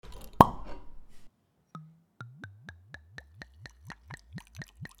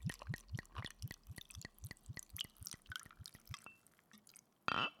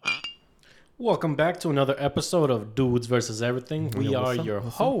Welcome back to another episode of Dudes versus Everything. We are your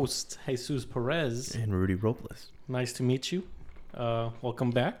host, Jesus Perez. And Rudy Robles. Nice to meet you.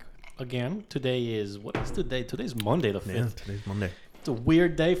 Welcome back again. Today is, what is the day? Today's Monday the 5th. Yeah, today's Monday. It's a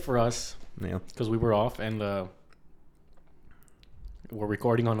weird day for us Yeah. because we were off and we're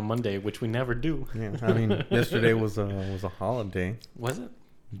recording on a Monday, which we never do. Yeah. I mean, yesterday was a holiday. Was it?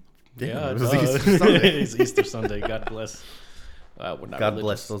 Yeah, it was duh. Easter Sunday. It's Easter Sunday. God bless. We're not God religious.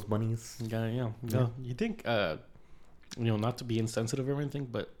 bless those bunnies. Yeah. You think, not to be insensitive or anything,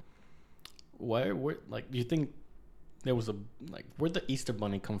 but where, do you think there was where'd the Easter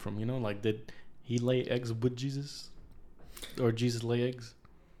bunny come from? Did he lay eggs with Jesus, or Jesus lay eggs?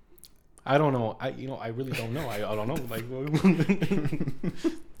 I don't know. I really don't know. I don't know.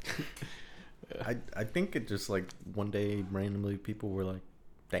 I think it just one day randomly people were like,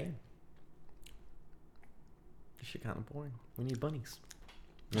 "Dang, this shit kind of boring. We need bunnies,"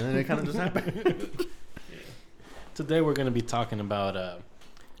 and then it kind of just happened. Today we're gonna be talking about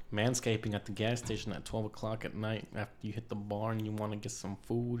manscaping at the gas station at 12 o'clock at night after you hit the bar and you want to get some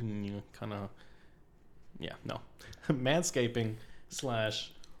food and you kind of manscaping /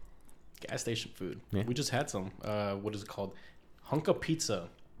 gas station food. Yeah. We just had some what is it called, Hunka Pizza.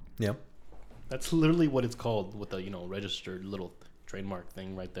 Yep. That's literally what it's called with the registered little trademark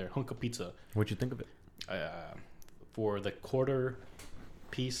thing right there. Hunka Pizza. What'd you think of it? For the quarter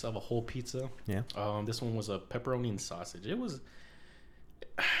piece of a whole pizza. Yeah. This one was a pepperoni and sausage. It was,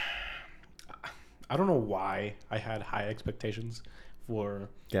 I don't know why I had high expectations for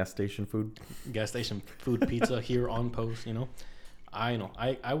Gas station food. gas station food pizza here on Post.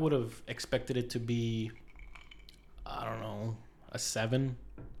 I would have expected it to be, I don't know, a 7,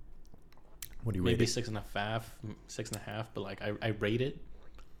 What do you maybe rate it? 6.5, but I rate it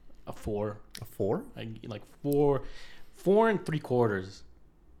a 4. A 4? Four and 3/4.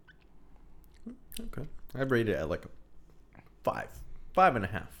 Okay. I'd rate it at a 5,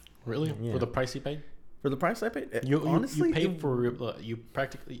 5.5. Really? Yeah. For the price you paid? For the price I paid, Honestly, honestly, you paid for you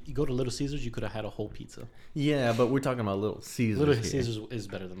go to Little Caesars, you could have had a whole pizza. Yeah, but we're talking about Little Caesars. Little here. Caesars is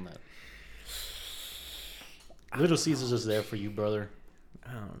better than that. Little Caesars is there for you, brother.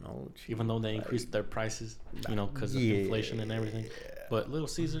 I don't know. Even though they increased their prices, because of inflation and everything. But Little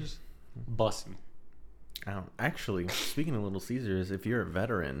Caesars, bussin'. Actually, speaking of Little Caesars, if you're a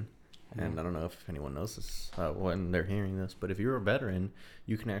veteran, and I don't know if anyone knows this when they're hearing this, but if you're a veteran,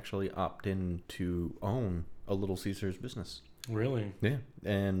 you can actually opt in to own a Little Caesars business. Really? Yeah,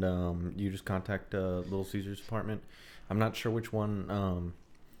 and you just contact Little Caesars department. I'm not sure which one,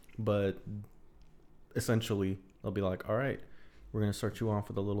 but essentially they'll be like, "All right, we're gonna start you off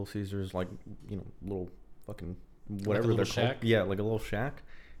with a Little Caesars, little fucking whatever little they're shack? called. Yeah, like a little shack."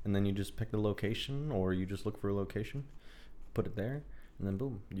 And then you just pick the location, or you just look for a location, put it there, and then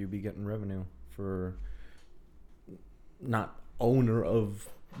boom, you'd be getting revenue for not owner of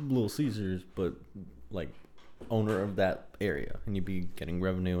Little Caesars, but owner of that area, and you'd be getting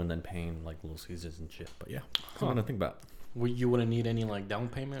revenue and then paying Little Caesars and shit. But yeah, something to think about. You wouldn't need any down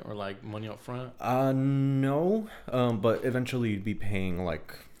payment or money up front? No, but eventually you'd be paying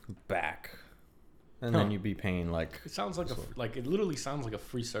back. And then you'd be paying It sounds like it literally sounds like a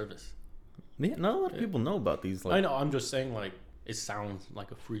free service. Yeah, not a lot of people know about these. I know. I'm just saying, it sounds like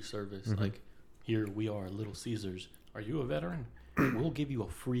a free service. Mm-hmm. Here we are, Little Caesars. Are you a veteran? We'll give you a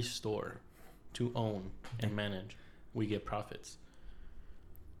free store to own and manage. We get profits.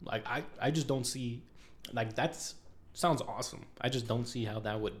 I just don't see, that's sounds awesome. I just don't see how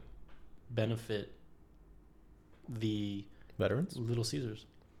that would benefit the veterans. Little Caesars.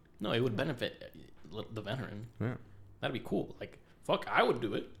 No, it would benefit the veteran. Yeah. That'd be cool. Fuck, I would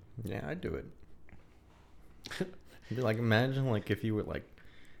do it. Yeah, I'd do it. It'd be imagine if you were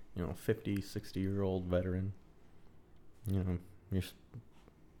 50, 60-year-old veteran. You're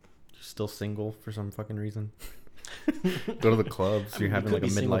still single for some fucking reason. Go to the clubs. You're having a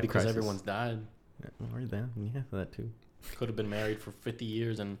midlife because crisis. everyone's died. Yeah, or that. Yeah, that too. Could have been married for 50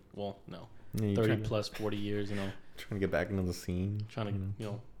 years and no, Yeah, 30 plus 40 years. Trying to get back into the scene. Trying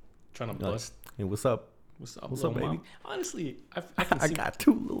to bust. Hey, what's up? What's up, What's up, baby? mom? Honestly, I can see. I got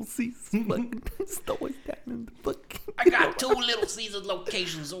 2 Little Caesars. Stores down in the fucking. I got 2 Little Caesars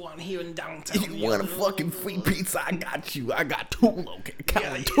locations on here in downtown. You want a fucking free pizza? I got you. I got 2 locations.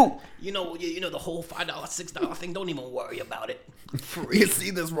 Count 2. You know the whole $5, $6 thing. Don't even worry about it. You see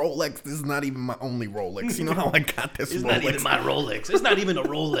this Rolex? This is not even my only Rolex. You know how I got this It's Rolex? not even my Rolex. It's not even a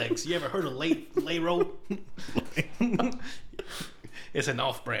Rolex. You ever heard of Layro? It's an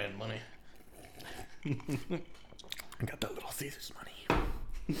off-brand money. I got that Little Caesars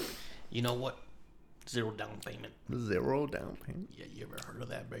money. You know what? 0 down payment. 0 down payment. Yeah, you ever heard of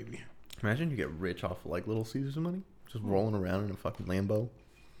that, baby? Imagine you get rich off of, like, Little Caesars money, just rolling around in a fucking Lambo.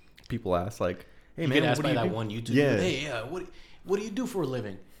 People ask like, "Hey You man, get asked what do by you that do?" one YouTuber. Yeah. Hey, what do you do for a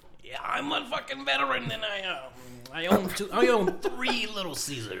living? Yeah, I'm a fucking veteran, and I own 3 Little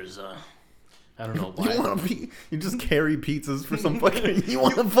Caesars. I don't know why. You just carry pizzas for some fucking. You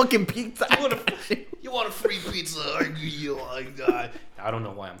want a fucking pizza? You want a free pizza? I don't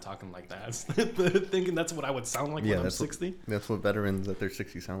know why I'm talking like that. Thinking that's what I would sound like when I'm 60. That's what veterans at their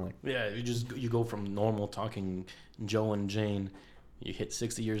 60 sound like. Yeah, you go from normal talking Joe and Jane, you hit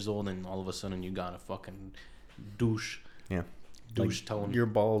 60 years old, and all of a sudden you got a fucking douche. Yeah. Douche like, tone. Your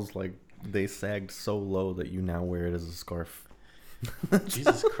balls, like, they sagged so low that you now wear it as a scarf.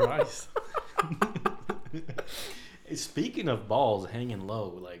 Jesus Christ. Speaking of balls hanging low,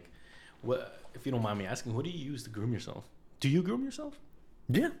 like, what, if you don't mind me asking, what do you use to groom yourself? Do you groom yourself?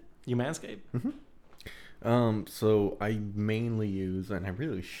 Yeah. You manscape? Mm-hmm. So I mainly use, and I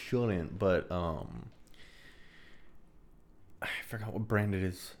really shouldn't, but I forgot what brand it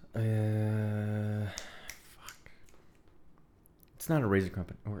is. Fuck. It's not a razor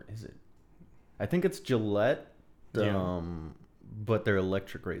company, or is it? I think it's Gillette. Yeah. But they're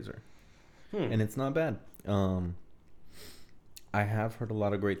electric razor, and it's not bad. I have heard a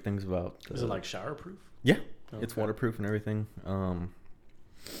lot of great things about. Is it like shower proof? Yeah, Okay. it's waterproof and everything.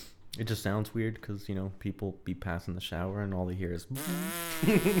 It just sounds weird because, you know, people be passing the shower and all they hear is.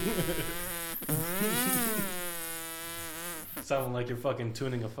 Sounding like you're fucking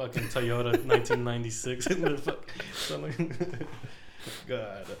tuning a fucking Toyota 1996 in the fuck.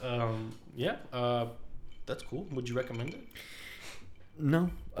 God. Yeah. That's cool. Would you recommend it?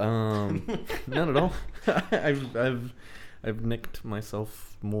 No, not at all. I've nicked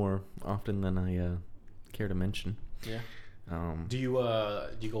myself more often than I care to mention. Yeah. Do you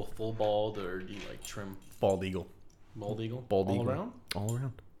go full bald, or do you like trim? Bald eagle. Bald eagle. Bald all eagle. around. All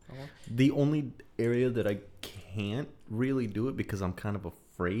around. All around? The only area that I can't really do it because I'm kind of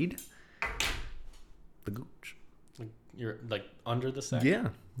afraid. The gooch. Like you're like under the sack. Yeah.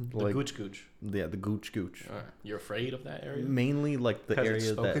 The Like, gooch. yeah, the gooch. You're afraid of that area? Mainly like the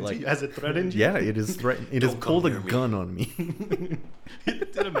area that like. Has it threatened you? Yeah, it is threatened. It has Don't pulled come a near me. gun on me.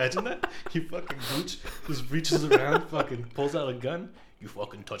 Did imagine that? You fucking gooch just reaches around, fucking pulls out a gun. You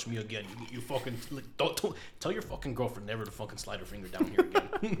fucking touch me again. You fucking don't tell your fucking girlfriend never to fucking slide her finger down here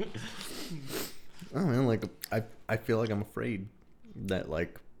again. Oh man, like I feel like I'm afraid that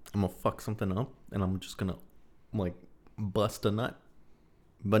like I'm gonna fuck something up and I'm just gonna like bust a nut,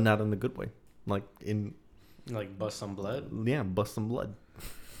 but not in the good way. Like in Like bust some blood. yeah, bust some blood.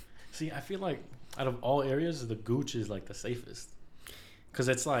 See, I feel like out of all areas, the gooch is like the safest. Cause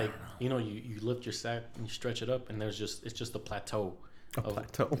it's like, you know, you lift your sack and you stretch it up, and it's just a plateau.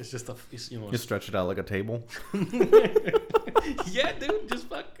 Plateau. It's just you know. You stretch it out like a table. Yeah, dude, just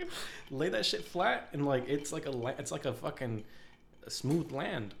fucking lay that shit flat, and like it's like a fucking smooth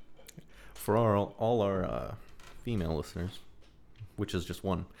land. For all our female listeners, which is just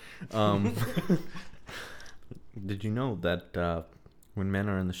one. Did you know that when men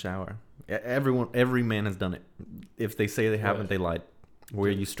are in the shower, every man has done it. If they say they haven't, they lied. Where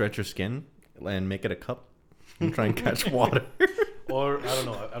you stretch your skin and make it a cup and try and catch water. Or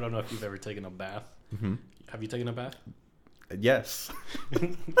I don't know if you've ever taken a bath. Mm-hmm. Have you taken a bath? Yes.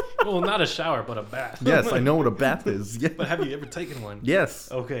 Well, not a shower, but a bath. Yes, I know what a bath is. Yeah. But have you ever taken one? Yes.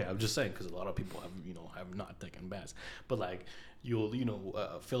 Okay, I'm just saying because a lot of people have not taken baths. But like you'll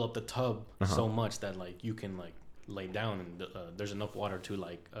fill up the tub so much that like you can like lay down and there's enough water to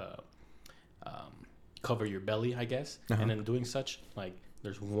like cover your belly, I guess. And then doing such, like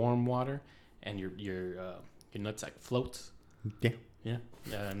there's warm water and your nutsack floats. Yeah. Yeah,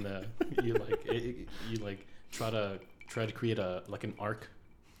 and you try to create an arc,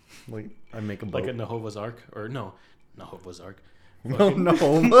 Like I make a boat. like a Jehovah's Ark, or no, Jehovah's Ark. No.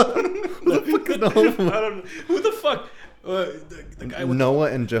 Who the fuck is Noah? I don't know who the fuck. The guy with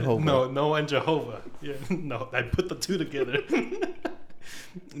Noah and Jehovah. No, Noah and Jehovah. Yeah, no, I put the two together.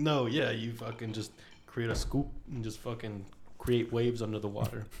 No, yeah, you fucking just create a scoop and just fucking create waves under the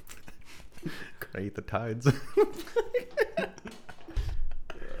water. Create the tides.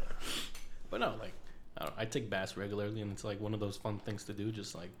 But no, like I take baths regularly, and it's like one of those fun things to do.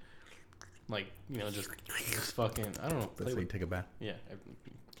 Just like just fucking I don't know. That's how you take a bath. Yeah, I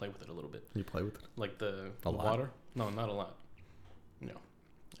play with it a little bit. You play with it. Like the A lot? water? No, not a lot. No,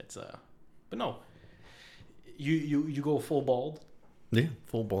 it's but no. You go full bald Yeah,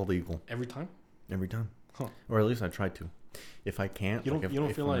 full bald eagle every time. every time. Huh. Or at least I try to. If I can't, You don't- like you don't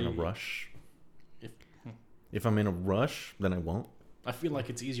if feel I'm in a like- rush. If If I'm in a rush, then I won't. I feel like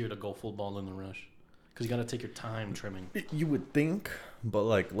it's easier to go full bald in the rush, Because you got to take your time trimming. You would think, but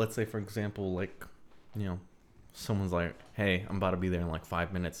like, let's say for example, like, you know, someone's like, "Hey, I'm about to be there in like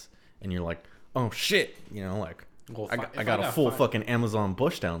 5 minutes," and you're like, "Oh shit," you know, like, Well, I got a full fucking Amazon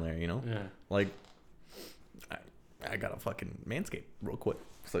bush down there, you know, Yeah. like, I got a fucking Manscaped real quick,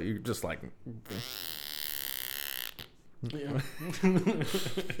 so you're just like, Yeah.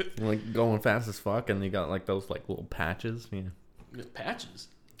 like going fast as fuck, and you got like those like little patches, yeah. Patches.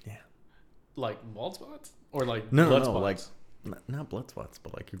 Yeah. Like bald spots or like No, blood no, spots? like not blood spots,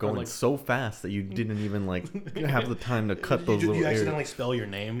 but like you're going like- so fast that you didn't even like have the time to cut those you little areas. accidentally spell your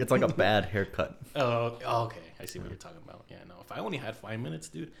name. It's like a bad haircut. Oh, okay. I see what you're talking about. Yeah, no. If I only had 5 minutes,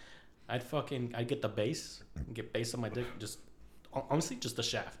 dude, I'd get the base, get base on my dick, just honestly, just the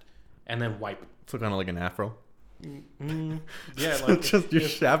shaft, and then wipe. So kind of like an afro. Yeah, So like just your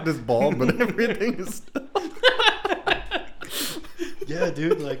shaft is bald, but everything is. yeah,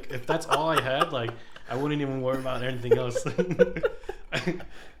 dude. Like if that's all I had, like I wouldn't even worry about anything else.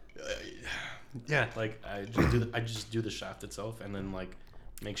 Yeah, like I just do the shaft itself, and then like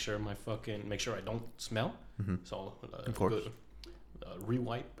make sure I don't smell. Mm-hmm. So Of course. good,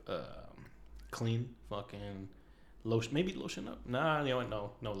 re-wipe, clean, fucking lotion. Maybe lotion up. Nah, you know what?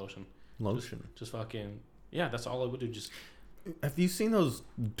 No lotion. Lotion. Just fucking yeah. That's all I would do. Just Have you seen those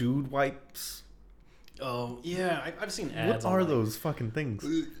dude wipes? oh yeah, I've seen What ads. are on, like, those fucking things?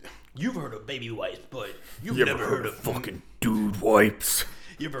 You've heard of baby wipes, but you've You never ever heard of fucking dude wipes?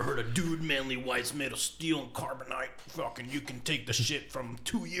 You ever heard of dude manly wipes made of steel and carbonite? Fucking, you can take the shit from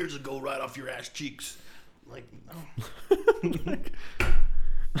 2 years ago right off your ass cheeks. Like, no.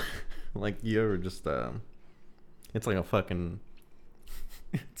 Like you ever just it's like a fucking,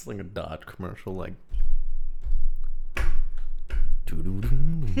 it's like a Dodge commercial, like.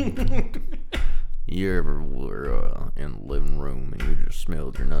 You ever were in the living room and you just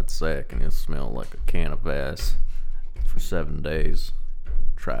smelled your nutsack and it smelled like a can of ass for 7 days?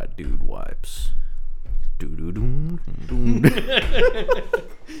 Try dude wipes.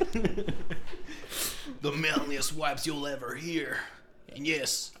 The manliest wipes you'll ever hear. And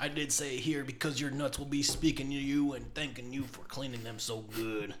yes, I did say here because your nuts will be speaking to you and thanking you for cleaning them so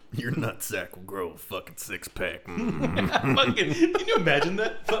good. Your nutsack will grow a fucking 6-pack. Fucking, can you imagine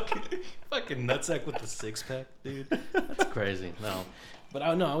that? Fucking nutsack with the 6-pack, dude. That's crazy. No, but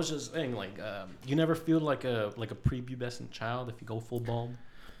I was just saying, like, you never feel like a prepubescent child if you go full bald.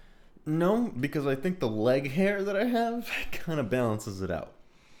 No, because I think the leg hair that I have kind of balances it out.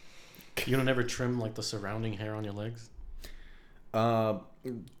 You don't ever trim like the surrounding hair on your legs. Not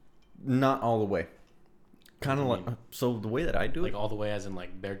all the way. Kind of like, so the way that I do Like it, all the way, as in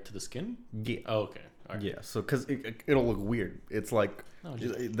like bare to the skin. yeah. Oh, okay. All right. Yeah, so because it'll look weird. It's like No,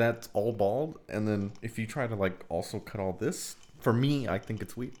 just- that's all bald, and then if you try to like also cut all this, for me, I think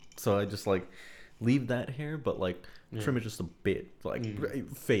it's weird. So I just like leave that hair, but like trim it just a bit, like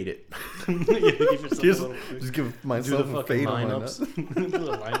fade it. Yeah, give yourself a just, little- just give do myself the a fucking fade on my lineups. nut. Do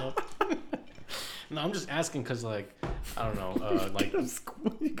the lineup. No, I'm just asking because, like, I don't know, like,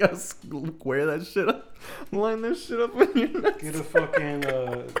 You gotta square that shit up, line that shit up in your nuts. get a fucking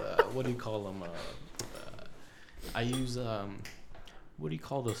what do you call them? I use what do you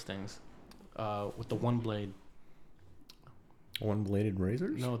call those things? With the one blade. One-bladed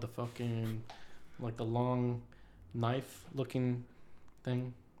razors? No, the fucking like the long knife looking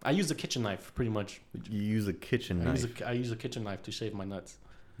thing. I use a kitchen knife pretty much. You use a kitchen knife. I use a kitchen knife to shave my nuts.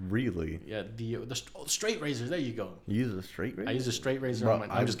 Really? Yeah, the straight razor. There you go. You use a straight razor? I use a straight razor Bro, on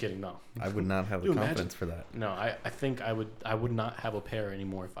my. I'm just kidding. No, I would not have the Dude, confidence for that. no. I think I would not have a pair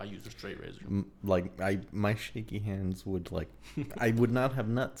anymore if I used a straight razor. Like my shaky hands would like, I would not have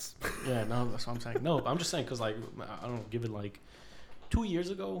nuts. Yeah, no, that's what I'm saying. No, I'm just saying because like I don't know, give it like 2 years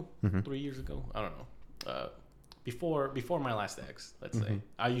ago, 3 years ago. I don't know. Before my last ex, let's say,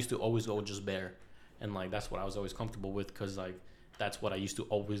 I used to always go just bare, and like that's what I was always comfortable with because like that's what I used to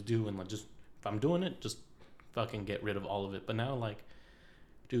always do, and like just if I'm doing it, just fucking get rid of all of it. But now like,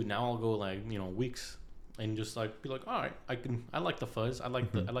 dude, now I'll go like weeks and just like be like, all right, I like the fuzz, I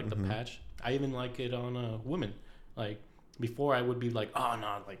like the patch. I even like it on women. Like before, I would be like, oh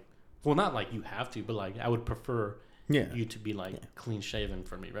no, like well not like you have to, but like I would prefer you to be like clean shaven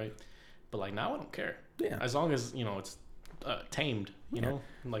for me, right? But like now I don't care. Yeah. As long as it's tamed, you know,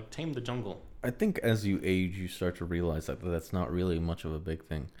 like tame the jungle. I think as you age, you start to realize that that's not really much of a big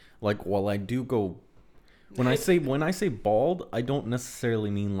thing. Like while I do go, when I say bald, I don't necessarily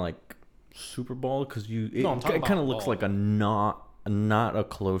mean like super bald because it I'm talking kind of about looks bald. like not a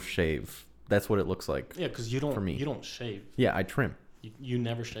close shave. That's what it looks like. Yeah, because For me. you don't shave. Yeah, I trim. You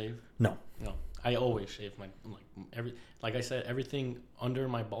never shave. No. No, I always shave my like I said, everything under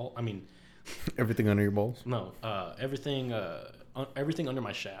my ball. I mean, Everything under your balls? No, everything under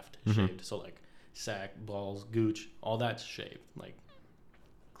my shaft shaved. So like sack, balls, gooch, all that's shaved, like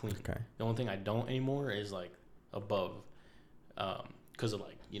clean. Okay. The only thing I don't anymore is like above, because of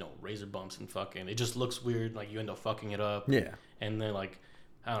like razor bumps and fucking. It just looks weird. Like you end up fucking it up. Yeah. And then like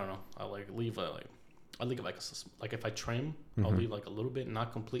I don't know. I leave like if I trim, I'll leave like a little bit,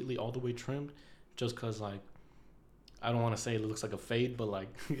 not completely all the way trimmed, just cause like I don't want to say it looks like a fade, but like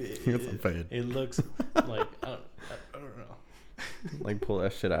It's a fade. It looks like I don't know. Like pull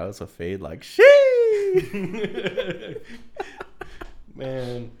that shit out as a fade, like shee.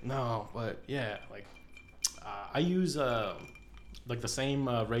 Man, no, but yeah, like I use like the same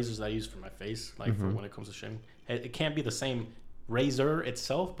razors that I use for my face, like for when it comes to shaving. It can't be the same razor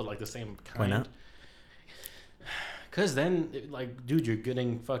itself, but like the same kind. Why not? Cause then, like, dude, you're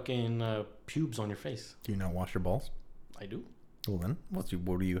getting fucking pubes on your face. Do you not wash your balls? I do. Well then, what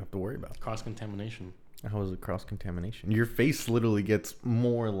do you have to worry about? Cross contamination. How is it cross contamination? Your face literally gets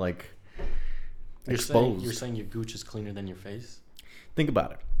more like You're exposed. saying your gooch is cleaner than your face? Think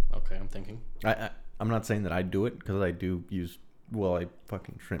about it. Okay, I'm thinking. I'm not saying that I do it because I do use. Well, I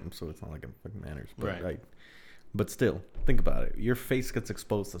fucking trim, so it's not like it fucking matters. But Right. But still, think about it. Your face gets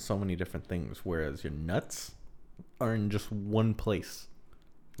exposed to so many different things, whereas your nuts are in just one place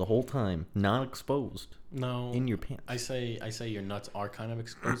the whole time, not exposed. No. In your pants. I say your nuts are kind of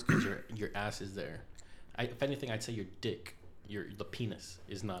exposed because your ass is there. If anything, I'd say your dick, the penis,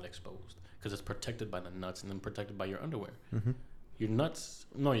 is not exposed because it's protected by the nuts and then protected by your underwear. Mm-hmm. Your nuts,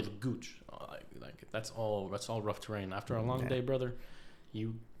 no, your gooch, like that's all rough terrain. After a long day, brother,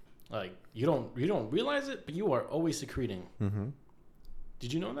 you don't realize it, but you are always secreting. Mm-hmm.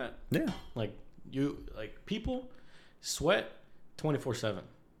 Did you know that? Yeah. Like people sweat 24/7.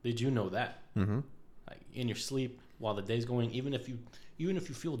 Did you know that? Mm-hmm. Like in your sleep while the day's going, even if you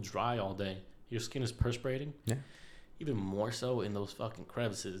feel dry all day, your skin is perspirating. Yeah. Even more so in those fucking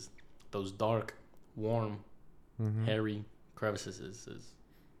crevices, those dark, warm, hairy crevices.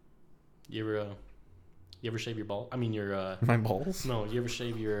 You ever shave your ball? I mean your My balls? No, you ever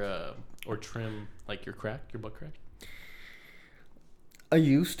shave your or trim like your butt crack? I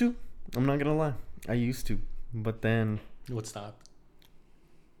used to. I'm not gonna lie. I used to, but then What stopped?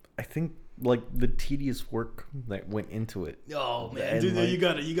 I think like the tedious work that went into it. Oh man, And, dude, like,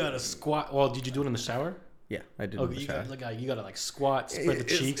 you gotta squat. Well, did you do it in the shower? Yeah, I did. Oh, in the shower. you gotta like squat, spread the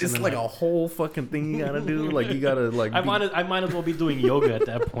cheeks. It's and like then, a whole fucking thing you gotta do. Like you gotta like. I might as well be doing yoga at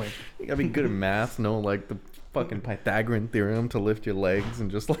that point. You gotta be good at math. Know like the fucking Pythagorean theorem to lift your legs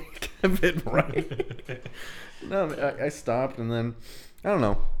and just like have it right. No, I stopped and then I don't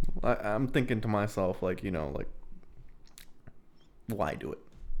know. I'm thinking to myself like like why do it?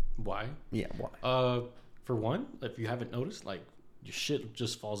 Why? Yeah, why? For one, if you haven't noticed, like your shit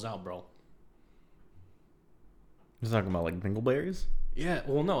just falls out, bro. You're talking about like dingleberries? Yeah.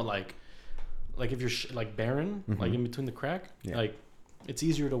 Well, no, like if you're like barren, like in between the crack, like it's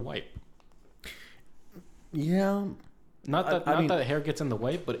easier to wipe. Yeah. Not that the hair gets in the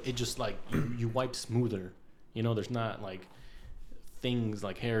way, but it just like you wipe smoother. There's not like things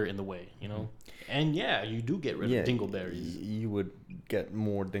like hair in the way. And yeah, you do get rid of dingleberries. You would get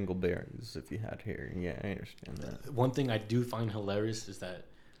more dingleberries if you had hair. Yeah, I understand that. One thing I do find hilarious is that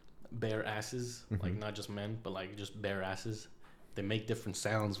bare asses, like not just men, but like just bare asses, they make different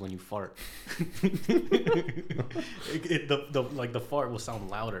sounds when you fart. The fart will sound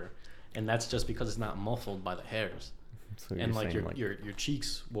louder, and that's just because it's not muffled by the hairs. So And like your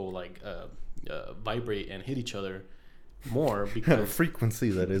cheeks will like vibrate and hit each other more at a because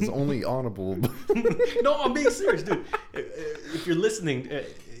frequency that is only audible. no, I'm being serious, dude. If you're listening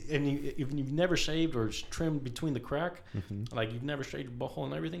and if you've never shaved or trimmed between the crack, like you've never shaved your butthole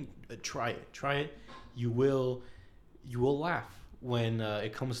and everything, try it. You will laugh when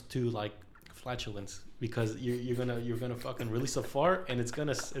it comes to like flatulence because you're gonna fucking release a fart and it's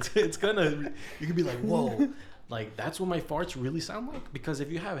gonna you can be like, whoa. Like that's what my farts really sound like because if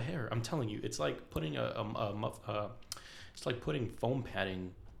you have hair, I'm telling you, it's like putting it's like putting foam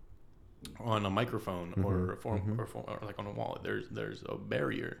padding on a microphone or like on a wall. There's a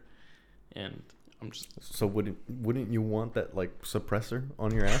barrier, and I'm just. So wouldn't you want that like suppressor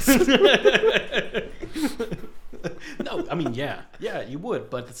on your ass? No, I mean yeah, you would,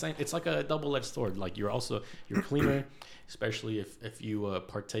 but the same. It's like a double-edged sword. Like you're cleaner, especially if you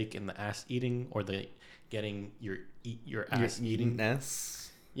partake in the ass eating or the getting your ass eating.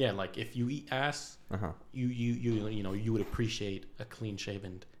 Ass. Yeah, like if you eat ass, you would appreciate a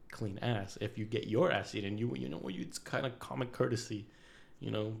clean-shaven, clean ass. If you get your ass eaten, it's kind of common courtesy,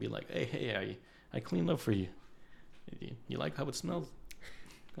 be like, hey, I cleaned up for you. You like how it smells?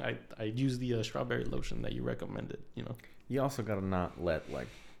 I use the strawberry lotion that you recommended. You know. You also gotta not let like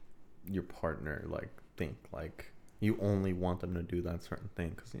your partner like think like you only want them to do that certain thing,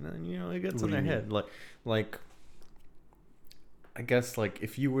 because you know it gets in their head. Like I guess like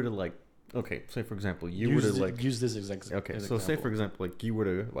if you were to like, okay, say for example you were to like use this exact. Okay, so say for example like you were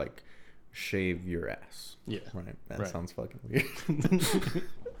to like shave your ass. Yeah. Right. That sounds fucking weird.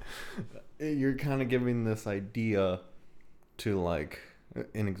 You're kind of giving this idea to like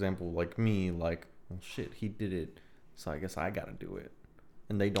an example like me, like, well, shit, he did it, so I guess I gotta do it,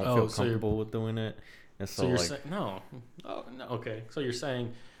 and they don't feel comfortable with doing it, and so you're like saying, no, okay, so you're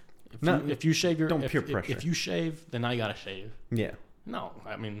saying if you shave peer pressure. If you shave, then I gotta shave. Yeah. No,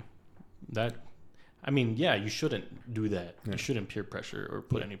 yeah, you shouldn't do that. Yeah. You shouldn't peer pressure or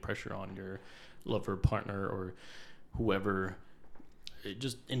put any pressure on your lover, partner, or whoever.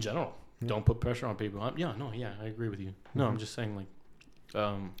 Just in general, don't put pressure on people. I agree with you. No, I'm just saying, like,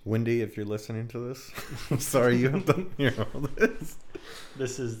 Wendy, if you're listening to this, I'm sorry you have to hear all this.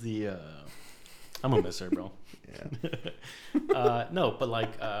 This is the, I'm gonna miss her, bro. Yeah. No, but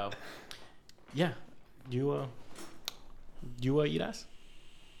like, yeah, you eat ass?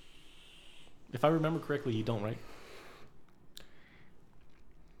 If I remember correctly, you don't, right?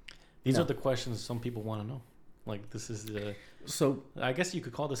 These are the questions some people want to know. Like, this is the... So... I guess you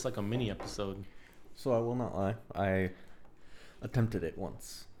could call this like a mini episode. So I will not lie. I attempted it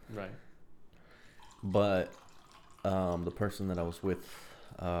once. Right. But the person that I was with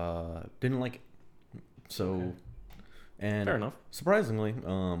didn't like it. So... Okay. And fair enough. Surprisingly,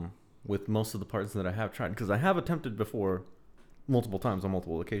 with most of the parts that I have tried, because I have attempted before multiple times on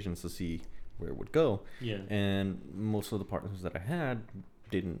multiple occasions to see where it would go. Yeah. And most of the partners that I had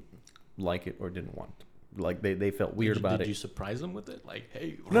didn't like it or didn't want it. Like they felt weird about it. Did you surprise them with it? Like,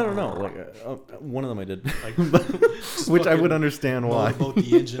 hey. No. Like one of them I did, like, which I would understand why. Both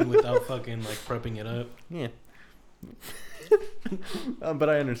the engine without fucking like prepping it up. Yeah. But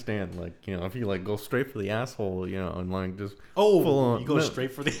I understand, like, you know, if you like go straight for the asshole, you know, and like just full on, you go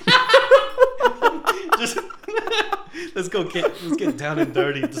straight for the. Just let's get down and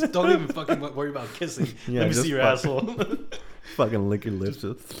dirty. Just don't even fucking worry about kissing. Yeah, let me see your asshole. Fucking lick your lips.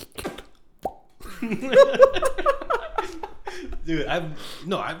 Dude,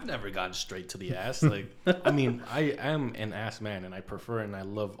 I've never gotten straight to the ass. Like, I mean, I am an ass man, and I prefer and I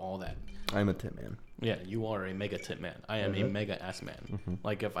love all that. I'm a tit man. Yeah, you are a mega tit man. I am a mega ass man. Mm-hmm.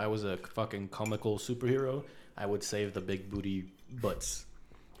 Like, if I was a fucking comical superhero, I would save the big booty butts,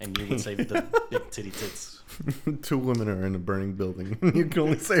 and you would save the big titty tits. 2 women are in a burning building. You can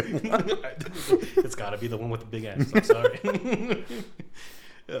only save one. It's got to be the one with the big ass. I'm sorry.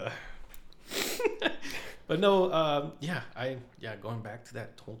 But no, going back to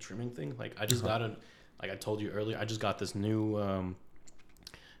that whole trimming thing, like I just got like I told you earlier, I just got this new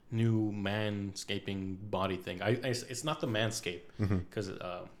manscaping body thing. It's not the Manscaped because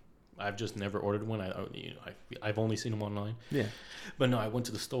I've just never ordered one. I've only seen them online. Yeah. But no, I went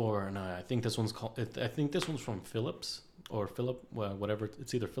to the store and I think this one's from Philips or Philip, whatever.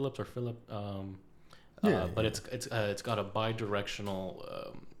 It's either Philips or Philip. But it's got a bi-directional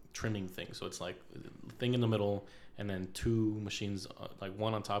trimming thing, so it's like a thing in the middle and then 2 machines, like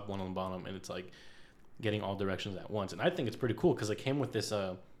one on top, one on the bottom, and it's like getting all directions at once. And I think it's pretty cool because it came with this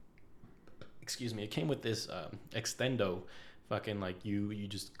extendo fucking, like you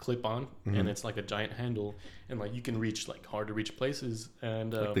just clip on and it's like a giant handle, and like you can reach like hard to reach places,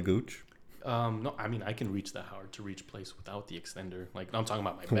 and like the gooch. No, I mean I can reach that hard to reach place without the extender. Like, I'm talking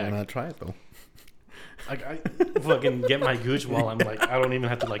about my back. Why not try it though? Like, I fucking get my gooch while I'm like, I don't even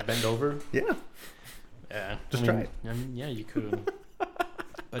have to like bend over. Yeah. Yeah. Just try it. I mean, yeah, you could.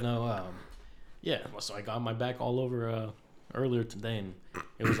 But no, yeah. So I got my back all over earlier today, and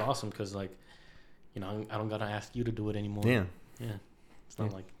it was awesome because, like, you know, I don't gotta ask you to do it anymore. Yeah. Yeah. It's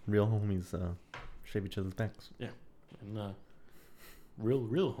not like real homies shave each other's backs. Yeah. And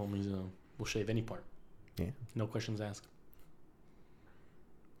real homies will shave any part. Yeah. No questions asked.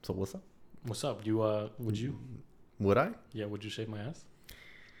 So what's up? What's up? Would you? Would I? Yeah, would you shave my ass?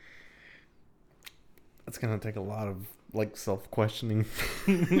 That's gonna take a lot of like self-questioning.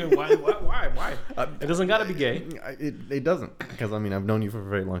 Why? It doesn't gotta be gay. It doesn't, because I mean I've known you for a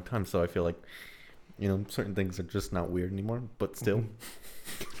very long time, so I feel like, you know, certain things are just not weird anymore. But still,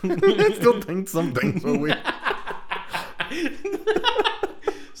 I still think some things are weird.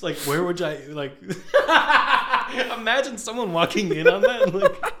 It's like, where would I like? Imagine someone walking in on that,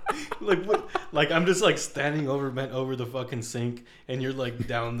 like what? Like I'm just like standing over bent over the fucking sink, and you're like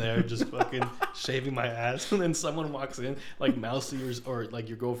down there just fucking shaving my ass, and then someone walks in, like Mousy or like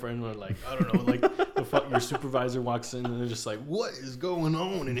your girlfriend or like I don't know, like your supervisor walks in, and they're just like, "What is going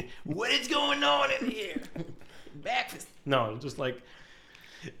on in here? What is going on in here?" Breakfast. No, just like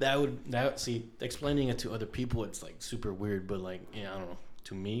that. See, explaining it to other people, it's like super weird, but like yeah, I don't know.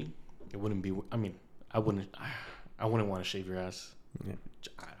 To me, it wouldn't be. I mean, I wouldn't want to shave your ass. Yeah.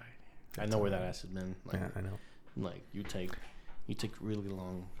 I know where that ass has been. Like, Yeah, I know. Like you take really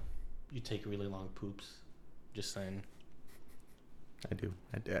long poops. Just saying. I do.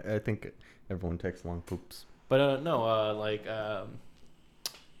 I think everyone takes long poops. But no, like,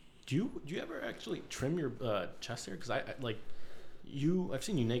 do you ever actually trim your chest hair? Because I like I've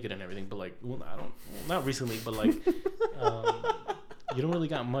seen you naked and everything, but like, well, I don't, not recently, but like, you don't really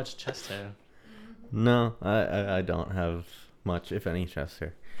got much chest hair. No, I don't have much, if any, chest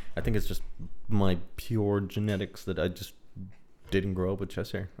hair. I think it's just my pure genetics that I just didn't grow up with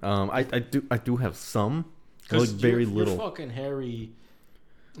chest hair. I do have some, like very little. You're fucking hairy,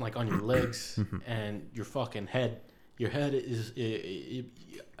 like on your legs and your fucking head. Your head is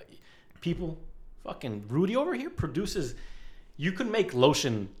people. Fucking Rudy over here produces. You can make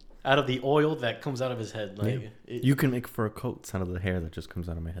lotion out of the oil that comes out of his head. Like you can make fur coats out of the hair that just comes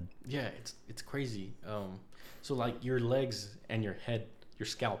out of my head. Yeah, it's crazy. So like your legs and your head, your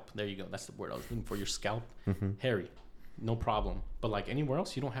scalp. There you go. That's the word I was looking for. Your scalp, hairy, no problem. But like anywhere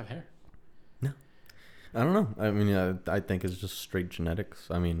else, you don't have hair. No, I don't know. I mean, I think it's just straight genetics.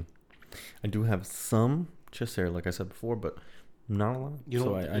 I mean, I do have some chest hair, like I said before, but not a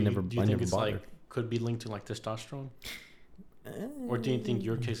lot. I never. Do you think it's bothered. Like could be linked to like testosterone? Or do you think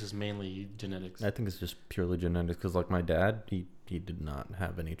your case is mainly genetics? I think it's just purely genetics because, like, my dad, he did not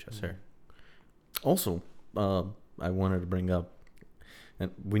have any chest hair. Also, I wanted to bring up,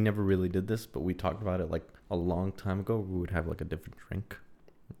 and we never really did this, but we talked about it like a long time ago. We would have like a different drink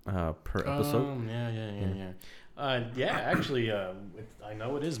per episode. Yeah. Actually, I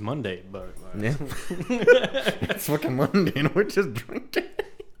know it is Monday, but yeah, it's fucking Monday, and we're just drinking.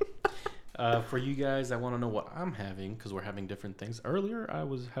 For you guys, I want to know what I'm having because we're having different things. Earlier, I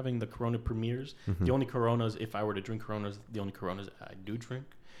was having the Corona Premiers. The only Coronas, if I were to drink Coronas, the only Coronas I do drink.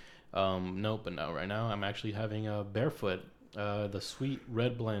 No, but no, right now I'm actually having a Barefoot, the sweet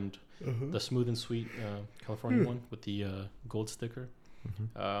red blend, the smooth and sweet California one with the gold sticker.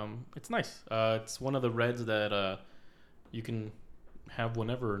 It's nice. It's one of the reds that you can have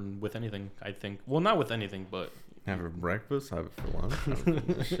whenever and with anything, I think. Well, not with anything, but... Have it for breakfast, have it for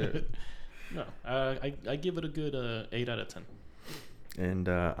lunch. Shit. No, I give it a good 8 out of 10. And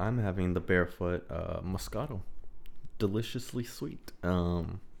I'm having the Barefoot Moscato, deliciously sweet,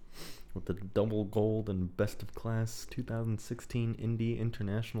 with the double gold and best of class 2016 Indie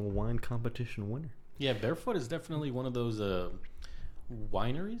International Wine Competition winner. Yeah, Barefoot is definitely one of those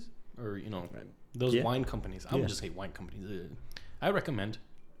wineries, or those wine companies. I would just say wine companies. I recommend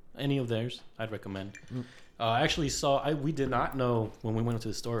any of theirs. I'd recommend. I actually saw. We did not know when we went to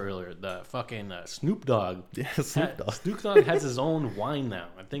the store earlier. The fucking Snoop Dogg. Yeah, Snoop Dogg. Snoop Dogg has his own wine now.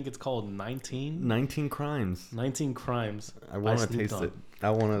 I think it's called 19 Crimes. 19 Crimes. I want to taste it. I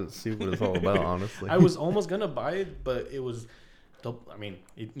want to see what it's all about. Honestly, I was almost gonna buy it, but it was. I mean,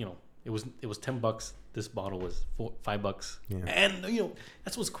 it was $10. This bottle was $5. Yeah. And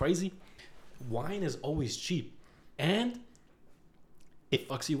that's what's crazy. Wine is always cheap, and it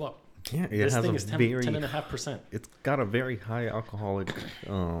fucks you up. Yeah, this thing is 10.5%. It's got a very high alcoholic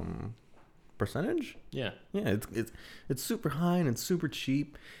percentage. Yeah. Yeah, it's super high and it's super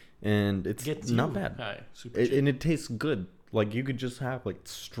cheap, and it's not bad. High, super cheap. And it tastes good. Like you could just have like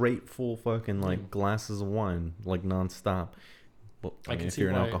straight full fucking like glasses of wine like nonstop. Well, I mean, if you're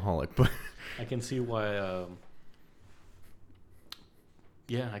an alcoholic, but I can see why.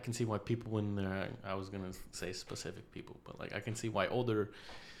 Yeah, I can see why people when they're. I was gonna say specific people, but like I can see why older.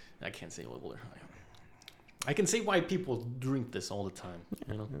 I can't say older. I can see why people drink this all the time.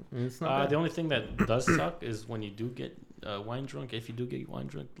 It's not the only thing that does suck is when you do get wine drunk. If you do get wine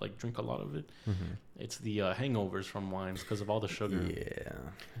drunk, like drink a lot of it, it's the hangovers from wines because of all the sugar. Yeah,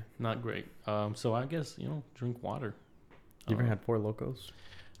 not great. So I guess drink water. You ever had Four Locos?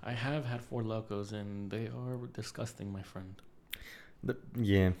 I have had Four Locos, and they are disgusting, my friend.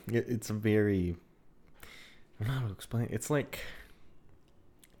 It's a very. I don't know how to explain. It's like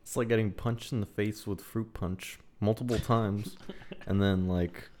getting punched in the face with fruit punch multiple times, and then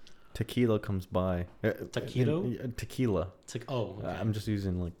like tequila comes by. Tequila. Okay. I'm just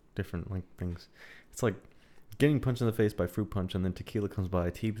using like different like things. It's like getting punched in the face by fruit punch, and then tequila comes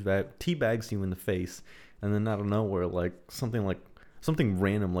by, teabags you in the face, and then out of nowhere, like something like something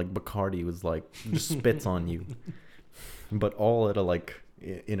random like Bacardi was like just spits on you, but all at a like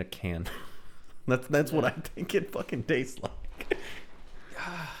in a can. That's what I think it fucking tastes like.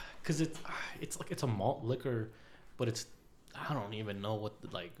 Because it's like it's a malt liquor, but it's I don't even know what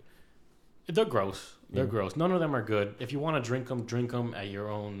like. They're gross. They're gross. None of them are good. If you want to drink them at your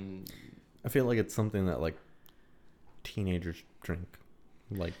own. I feel like it's something that like teenagers drink,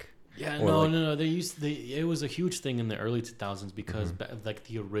 like. Yeah, no. It was a huge thing in the early 2000s because like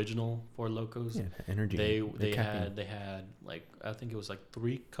the original Four Locos, energy. They had like I think it was like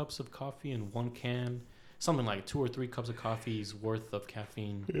 3 cups of coffee in one can, something like 2 or 3 cups of coffee's worth of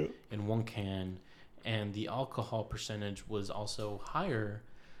caffeine in one can, and the alcohol percentage was also higher,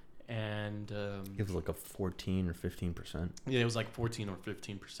 and it was like a 14 or 15%. Yeah, it was like 14 or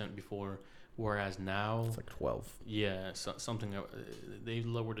 15% before. Whereas now it's like 12. Yeah, something they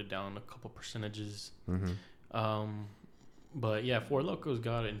lowered it down a couple percentages. But yeah, Four Locos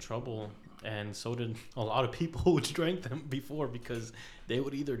got in trouble, and so did a lot of people who drank them before because they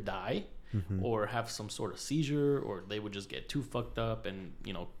would either die or have some sort of seizure, or they would just get too fucked up and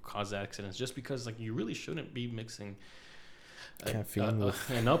cause accidents. Just because like you really shouldn't be mixing caffeine with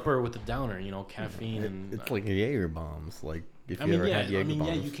an upper with a downer. Caffeine and it's like Jaeger bombs. Like. I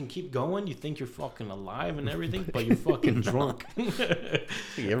mean, you can keep going. You think you're fucking alive and everything, but you're fucking drunk.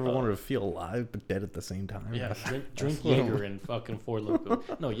 You ever wanted to feel alive but dead at the same time? Yeah, drink Jaeger and fucking Four Locos.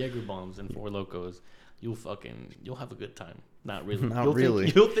 No, Jaeger bombs and Four Locos. You'll have a good time. Not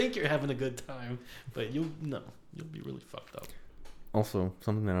really. You'll think you're having a good time, but you'll be really fucked up. Also,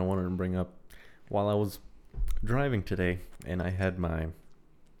 something that I wanted to bring up while I was driving today, and I had my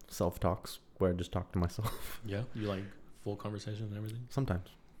self-talks where I just talk to myself. Yeah, you like full conversation and everything? Sometimes.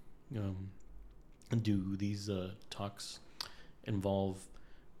 Do these talks involve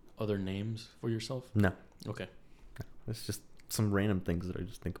other names for yourself? No. Okay. No. It's just some random things that I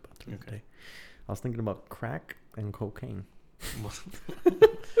just think about today. I was thinking about crack and cocaine.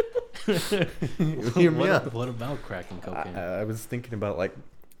 Hear me out. What about crack and cocaine? I was thinking about like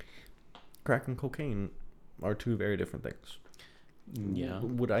crack and cocaine are 2 very different things. Yeah.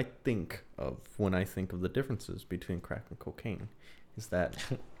 What I think of when I think of the differences between crack and cocaine is that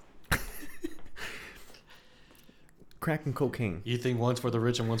crack and cocaine. You think one's for the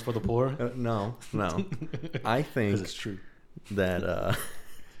rich and one's for the poor? No. I think it's true that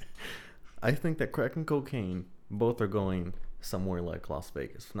I think that crack and cocaine both are going somewhere like Las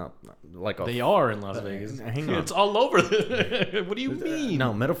Vegas. Not like they are in Las Vegas. Hang on. It's all over. What do you mean?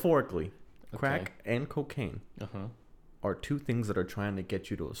 No, metaphorically, crack and cocaine. Uh-huh. Are 2 things that are trying to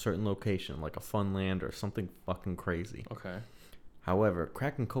get you to a certain location, like a fun land or something fucking crazy. Okay. However,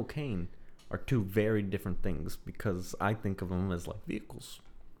 crack and cocaine are 2 very different things because I think of them as like vehicles.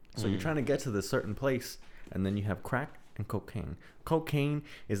 So you're trying to get to this certain place, and then you have crack and cocaine. Cocaine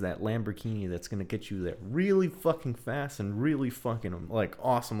is that Lamborghini that's going to get you there really fucking fast and really fucking like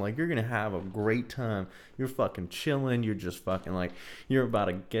awesome. Like you're going to have a great time. You're fucking chilling. You're just fucking like, you're about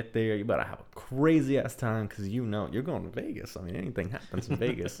to get there. You're about to have a crazy ass time because you're going to Vegas. I mean, anything happens in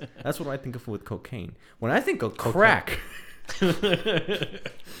Vegas. That's what I think of with cocaine. When I think of crack,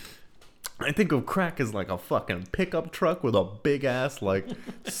 I think of crack as like a fucking pickup truck with a big ass like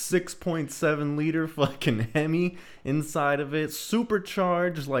 6.7 liter fucking Hemi inside of it,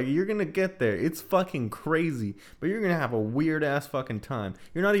 supercharged. Like you're gonna get there. It's fucking crazy, but you're gonna have a weird ass fucking time.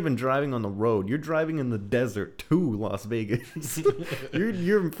 You're not even driving on the road. You're driving in the desert to Las Vegas.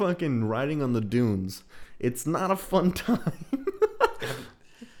 you're fucking riding on the dunes. It's not a fun time.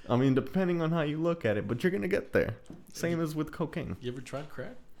 I mean, depending on how you look at it, but you're gonna get there. Same as with cocaine. You ever tried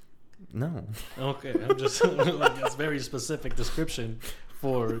crack? No. Okay, I'm just like it's very specific description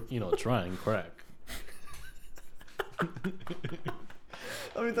for trying crack. I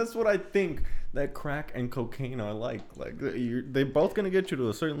mean, that's what I think that crack and cocaine are like. Like they're both gonna get you to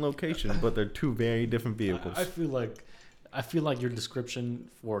a certain location, but they're 2 very different vehicles. I feel like your description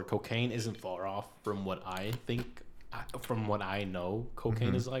for cocaine isn't far off from what I think, from what I know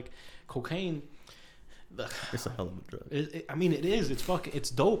cocaine is like. Cocaine. It's a hell of a drug. I mean, it is. It's fucking. It's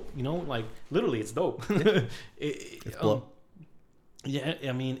dope. Like literally, it's dope. It's blow. Yeah,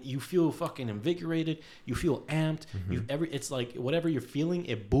 I mean, you feel fucking invigorated. You feel amped. It's like whatever you're feeling,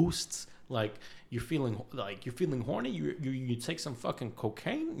 it boosts. Like you're feeling horny. You take some fucking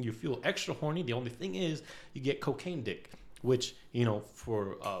cocaine. You feel extra horny. The only thing is, you get cocaine dick, which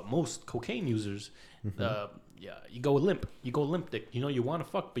for most cocaine users, yeah, you go limp. You go limp dick. You want to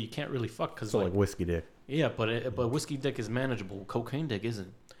fuck, but you can't really fuck because like whiskey dick. Yeah, but whiskey dick is manageable. Cocaine dick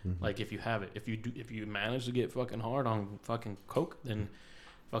isn't. Like if you have it, if you manage to get fucking hard on fucking coke, then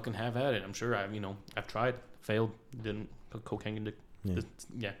fucking have at it. I'm sure I've tried, failed, didn't. Cocaine dick.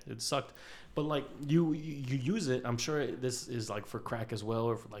 It sucked. But like you use it. I'm sure this is like for crack as well,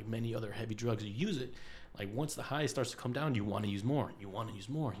 or for like many other heavy drugs. You use it. Like once the high starts to come down, you want to use more. You want to use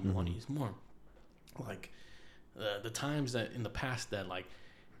more. You want to use more. Like the times that in the past that like,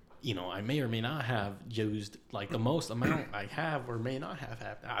 you know, I may or may not have used like the most amount I have or may not have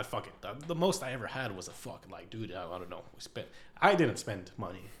had. Fuck it. The most I ever had was a fuck. Like, dude, I don't know. I didn't spend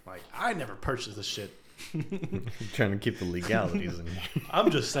money. Like, I never purchased this shit. Trying to keep the legalities in here. I'm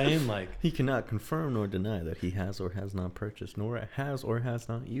just saying, like, he cannot confirm nor deny that he has or has not purchased, nor has or has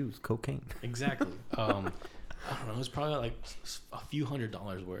not used cocaine. Exactly. I don't know. It was probably like a few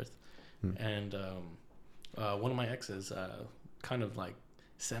 $100s worth. And one of my exes, kind of like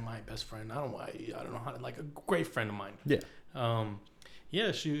semi best friend. I don't know how to, like a great friend of mine. Yeah.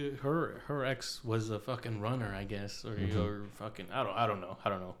 Yeah. Her ex was a fucking runner, I guess, or fucking I don't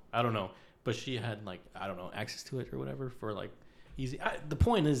know. But she had like access to it or whatever for like easy. The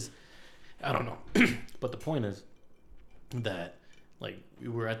point is, I don't know. But the point is that like we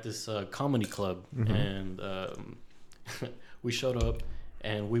were at this comedy club and we showed up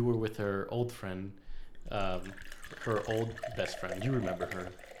and we were with her old friend, her old best friend. You remember her?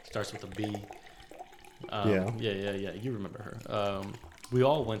 Starts with a B. Yeah. You remember her. We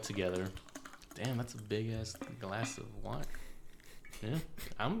all went together. Damn, that's a big ass glass of wine. Yeah,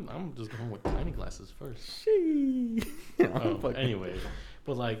 I'm just going with tiny glasses first. Anyway,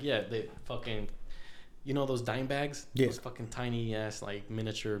 but like, yeah, they fucking, you know those dime bags? Yeah. Those fucking tiny ass like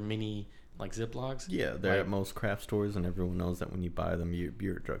miniature mini like Ziplocs? Yeah, they're at most craft stores, and everyone knows that when you buy them,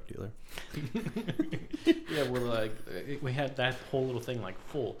 you're a drug dealer. Yeah, we're like, we had that whole little thing like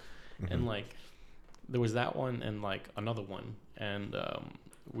full, and like there was that one and like another one, and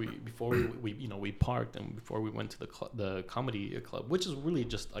before we parked, and before we went to the comedy club, which is really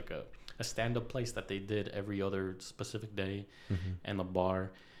just like a stand-up place that they did every other specific day, and a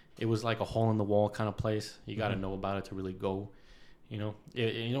bar. It was like a hole in the wall kind of place. You got to know about it to really go. You know,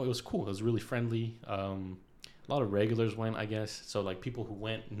 it was cool. It was really friendly. A lot of regulars went, I guess. So like people who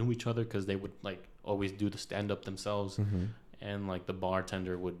went knew each other because they would like always do the stand-up themselves, and like the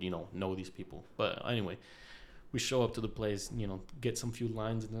bartender would know these people. But anyway, we show up to the place, get some few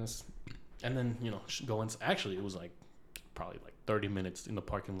lines in this, and then go inside. Actually, it was like probably like 30 minutes in the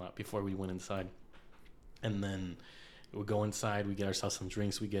parking lot before we went inside, and then we go inside, we get ourselves some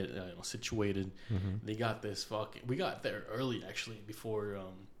drinks, we get situated. They got this we got there early actually before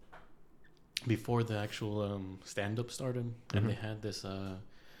the actual stand-up started, and they had this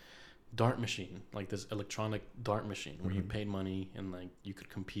dart machine, like this electronic dart machine where you paid money and like you could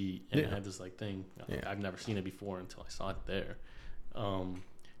compete, and it had this like thing. I've never seen it before until I saw it there.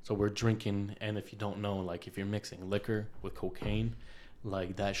 So we're drinking, and if you don't know, like if you're mixing liquor with cocaine,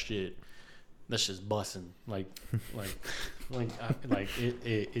 like that's just busting. It's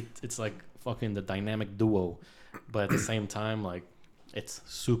like fucking the dynamic duo, but at the same time, like it's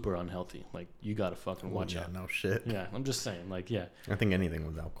super unhealthy. Like you gotta fucking watch out. No shit. Yeah, I'm just saying. Like, yeah. I think anything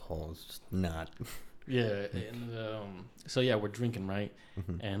with alcohol is just not. Yeah, and so yeah, we're drinking, right?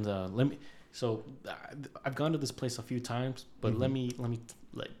 And So I've gone to this place a few times, but let me,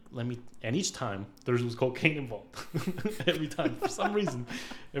 and each time there was cocaine involved. Every time, for some reason,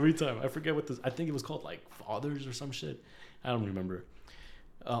 every time. I forget what this. I think it was called like Fathers or some shit. I don't remember.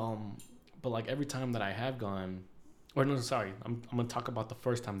 But like every time that I have gone, or no, sorry, I'm gonna talk about the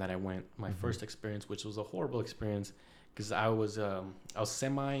first time that I went. My first experience, which was a horrible experience, because I was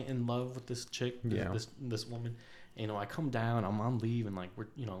semi in love with this chick, this woman. I come down, I'm on leave, and like we're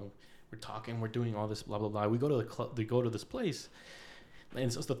talking, we're doing all this blah blah blah. We go to the club, they go to this place,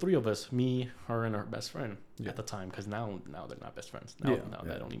 and so it's the three of us, me, her, and her best friend at the time, because now they're not best friends. Now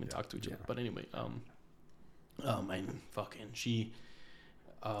they don't even talk to each other. But anyway, and fucking she,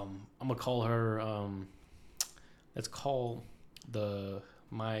 I'm gonna call her. Let's call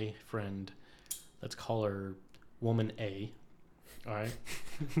my friend. Let's call her Woman A. All right.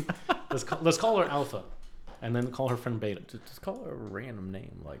 let's call her Alpha. And then call her friend Beta. Just call her a random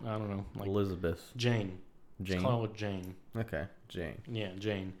name, like I don't know, like Elizabeth. Jane. Let's call her Jane. Okay, Jane. Yeah,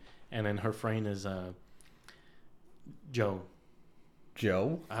 Jane. And then her friend is Joe.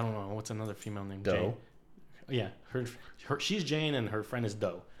 Joe? I don't know. What's another female name? Doe. Jane. Yeah, her. She's Jane, and her friend is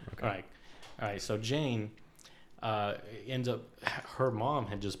Doe. Okay. All right. So Jane ends up. Her mom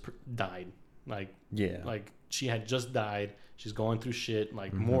had just died. Like she had just died. She's going through shit,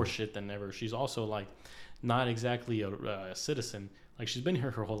 like more shit than ever. She's also like not exactly a citizen. Like she's been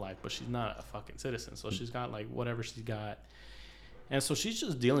here her whole life, but she's not a fucking citizen. So she's got like whatever she's got, and so she's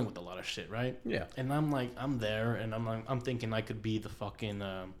just dealing with a lot of shit, right? Yeah. And I'm there, and I'm thinking I could be the fucking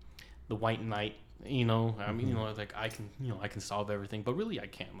the white knight You know, I mean, you know, like I can solve everything, but really I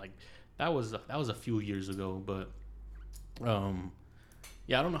can't. Like that was a few years ago, but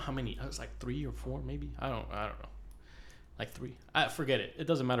yeah, I don't know how many. It was like 3 or 4, maybe. I don't know. Like 3. I forget it. It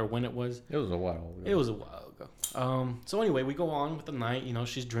doesn't matter when it was. It was a while ago. It was a while ago. So anyway, we go on with the night. You know,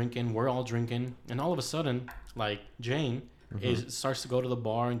 she's drinking. We're all drinking, and all of a sudden, like Jane starts to go to the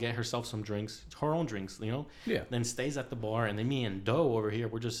bar and get herself some drinks, her own drinks. You know. Yeah. Then stays at the bar, and then me and Doe over here,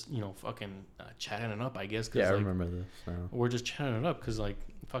 we're just fucking chatting it up, I guess. Cause, Yeah, I like, remember this now. we're just chatting it up because like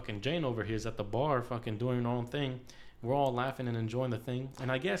fucking Jane over here is at the bar, fucking doing her own thing. We're all laughing and enjoying the thing,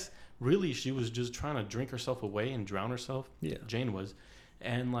 and I guess really she was just trying to drink herself away and drown herself. Yeah. Jane was,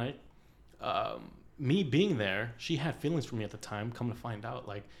 and like me being there, she had feelings for me at the time. Come to find out,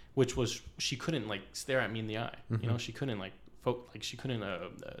 like, which was she couldn't like stare at me in the eye. You know, she couldn't like she couldn't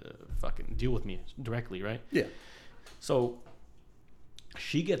fucking deal with me directly, right? Yeah. So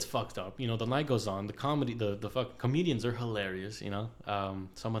she gets fucked up. You know, the night goes on. The comedy, the fucking comedians are hilarious. You know,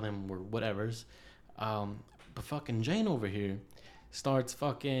 some of them were whatevers. But fucking Jane over here starts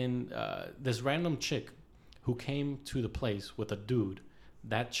fucking this random chick who came to the place with a dude.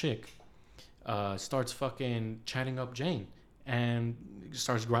 That chick starts fucking chatting up Jane and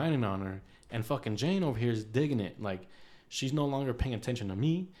starts grinding on her. And fucking Jane over here is digging it. Like, she's no longer paying attention to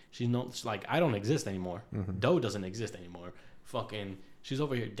me. She's like, I don't exist anymore. Doe doesn't exist anymore. Fucking, she's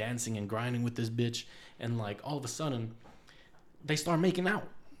over here dancing and grinding with this bitch. And like, all of a sudden, they start making out.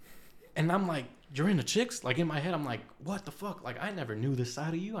 And I'm like, you're into chicks? Like, in my head, I'm like, what the fuck? Like, I never knew this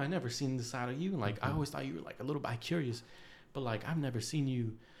side of you. I never seen this side of you. Like, I always thought you were like a little bit curious. But like, I've never seen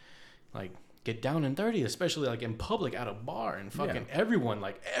you like get down and dirty, especially like in public at a bar and fucking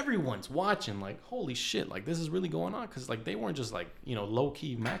everyone's watching. Like, holy shit, like this is really going on. Cause like they weren't just like, you know, low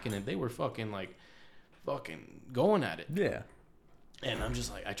key macking it. They were fucking going at it. Yeah. And I'm just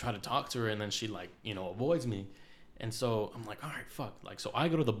like, I try to talk to her and then she like, you know, avoids me. And so I'm like, all right, fuck. Like, so I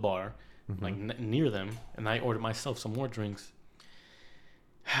go to the bar, like near them, and I order myself some more drinks.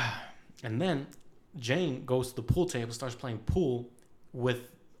 And then Jane goes to the pool table, starts playing pool with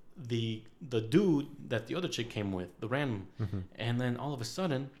the dude that the other chick came with, the random. And then all of a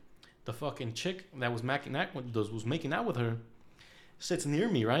sudden, the fucking chick that was making out with her sits near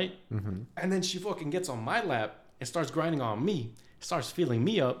me, right? And then she fucking gets on my lap and starts grinding on me, starts feeling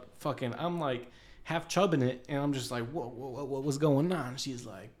me up. Fucking, I'm like half chubbing it, and I'm just like, what was going on? She's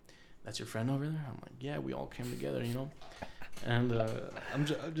like, that's your friend over there? I'm like, yeah, we all came together, you know. And I'm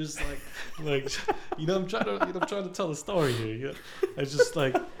just like, you know, I'm trying to tell a story here. You know? It's just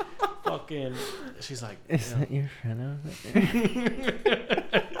like, fucking. She's like, is that your friend over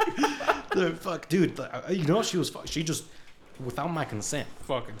there? Fuck, dude. You know, she just, without my consent,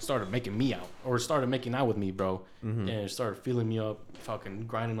 fucking started making me out, or started making out with me, bro, and started feeling me up, fucking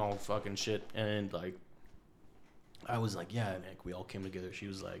grinding all fucking shit, and like, I was like, yeah, Nick, we all came together. She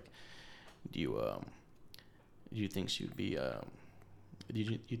was like, do you think she would be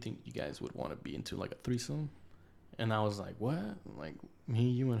do you think you guys would want to be into like a threesome? And I was like, what? Like me,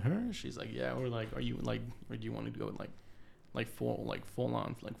 you, and her? She's like, yeah. Or like, are you like, or do you want to go full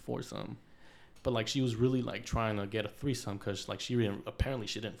on like foursome? But like, she was really like trying to get a threesome because like she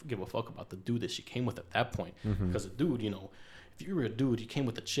didn't give a fuck about the dude that she came with at that point. Because the dude, you know, if you were a dude, you came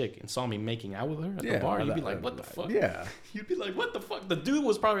with a chick and saw me making out with her at the bar, you'd be like, what the fuck? Yeah. You'd be like, what the fuck? The dude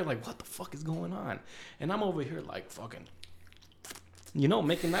was probably like, what the fuck is going on? And I'm over here like fucking, you know,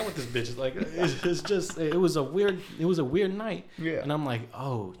 making out with this bitch. Like, it's just, it was a weird night. Yeah. And I'm like,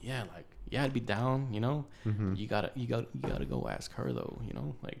 oh yeah, like, yeah, I'd be down, you know. You gotta go ask her though, you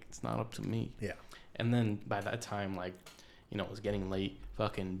know, like it's not up to me. Yeah. And then by that time, like, you know, it was getting late.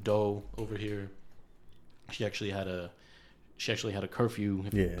 Fucking Doe over here, she actually had a curfew,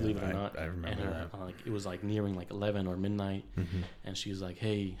 if you believe it or not. I remember and her, that. like, it was like nearing like 11 or midnight, and she was like,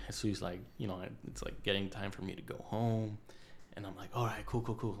 hey, so he's like, you know, it's like getting time for me to go home. And I'm like, all right,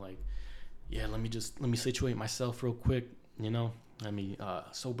 cool. Like, yeah, let me situate myself real quick, you know. Let me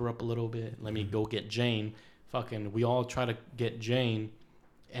sober up a little bit. Let me go get Jane. Fucking, we all try to get Jane,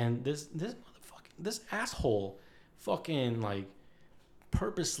 and this asshole, fucking like,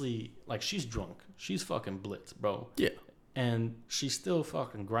 purposely, like, she's drunk. She's fucking blitzed, bro. Yeah. And she's still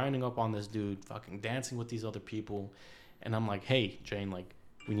fucking grinding up on this dude, fucking dancing with these other people. And I'm like, hey, Jane, like,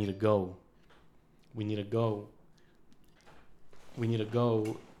 we need to go.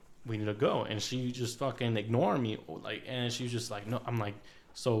 And she just fucking ignored me. Like, and she was just like, no. I'm like,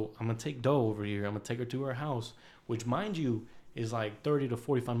 so I'm going to take Doe over here. I'm going to take her to her house, which, mind you, is like 30 to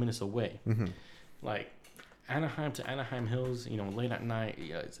 45 minutes away. Like, Anaheim to Anaheim Hills, you know, late at night.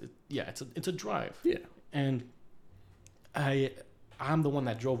 Yeah, it's a drive. Yeah. And I'm the one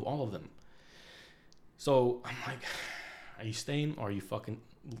that drove all of them. So I'm like, are you staying or are you fucking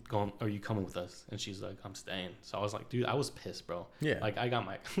going? Or are you coming with us? And she's like, I'm staying. So I was like, dude, I was pissed, bro. Yeah. Like I got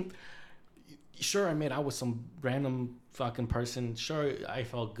my. Sure, I made out with some random fucking person. Sure, I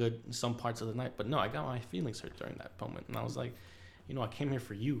felt good in some parts of the night, but no, I got my feelings hurt during that moment, and I was like, I came here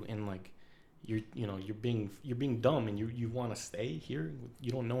for you, and like, you're being dumb, and you want to stay here.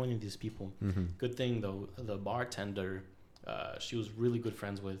 You don't know any of these people. Mm-hmm. Good thing though, the bartender, she was really good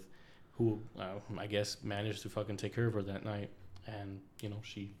friends with, who I guess managed to fucking take care of her that night, and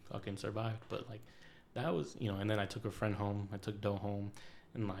she fucking survived. But like, that was and then I took her friend home. I took Doe home.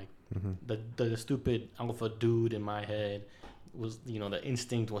 And like the stupid alpha dude in my head was, the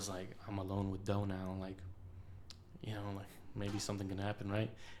instinct was like, I'm alone with Doe now. Like, like maybe something can happen,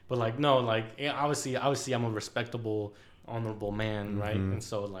 right? But like, no, like obviously I'm a respectable, honorable man, right? And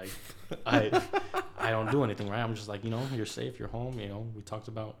so like, I don't do anything, right? I'm just like, you're safe, you're home. We talked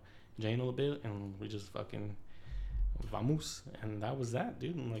about Jane a little bit, and we just fucking vamos, and that was that,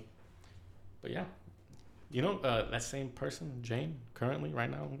 dude. And like, but yeah. That same person, Jane, currently, right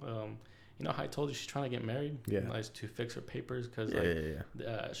now, how I told you she's trying to get married? Yeah. Like, to fix her papers because,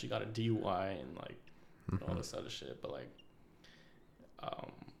 she got a DUI and, like, all this other shit. But, like,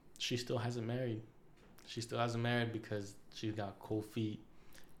 she still hasn't married. She still hasn't married because she's got cold feet.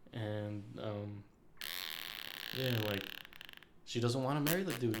 And, like, she doesn't want to marry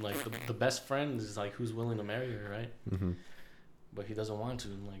the dude. Like, the best friend is, like, who's willing to marry her, right? Mm-hmm. But he doesn't want to,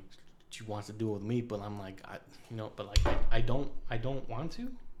 like... She wants to do it with me, but I'm like, I don't want to,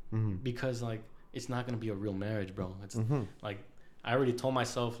 because like it's not gonna be a real marriage, bro. It's like I already told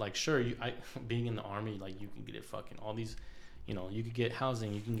myself, like, sure, being in the army, like you can get it fucking all these, you could get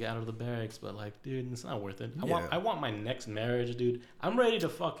housing, you can get out of the barracks, but like, dude, it's not worth it. I want my next marriage, dude. I'm ready to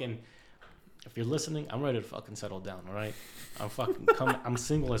fucking. If you're listening, I'm ready to fucking settle down. All right, I'm fucking coming. I'm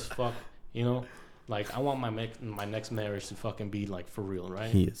single as fuck. Like, I want my next marriage to fucking be, like, for real, right?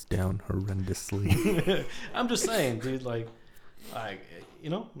 He is down horrendously. I'm just saying, dude, like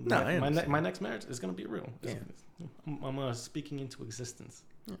my next marriage is going to be real. Yeah. I'm speaking into existence.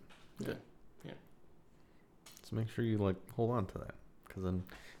 Yeah. Good. Yeah. So make sure you, like, hold on to that. Because then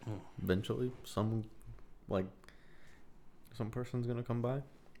eventually some person's going to come by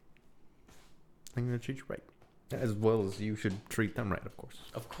and going to treat you right. As well as you should treat them right, of course.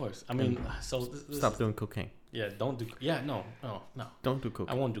 Of course. I mean, so... Stop doing cocaine. Yeah, don't do... Yeah, no. Don't do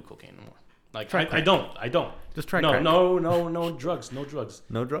cocaine. I won't do cocaine anymore. Like, I don't. Just try crack. No drugs. No drugs.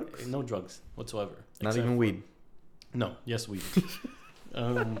 No drugs? No drugs whatsoever. Not even weed? No. Yes, weed.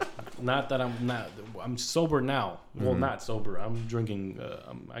 Not that I'm sober now. Well, not sober. I'm drinking...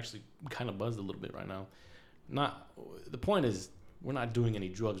 I'm actually kind of buzzed a little bit right now. The point is, we're not doing any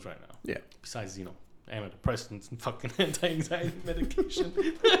drugs right now. Yeah. Besides, antidepressants and fucking anti-anxiety medication.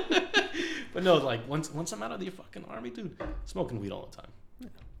 But no, like once I'm out of the fucking army, dude, smoking weed all the time. Yeah.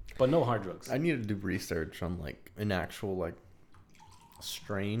 But no hard drugs. I need to do research on like an actual like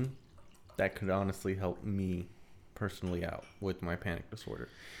strain that could honestly help me personally out with my panic disorder.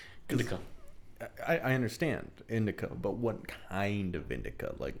 Indica. I understand indica, but what kind of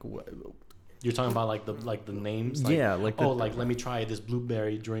indica? Like what? You're talking about like the names? Like, yeah, like let me try this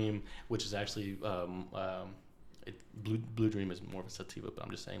Blueberry Dream, which is actually Blue Dream is more of a sativa, but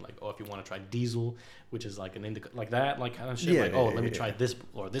I'm just saying like, if you want to try Diesel, which is like an indica, like that, like kind of shit. Yeah, let me try this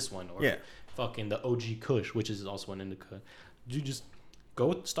or this one, or fucking the OG Kush, which is also an indica. You just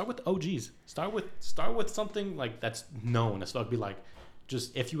start with the OGs. Start with something like that's known. It's not be like,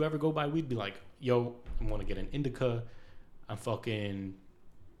 just if you ever go buy weed, be like, yo, I want to get an indica. I'm fucking.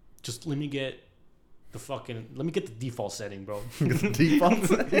 Just let me get the default setting, bro. The default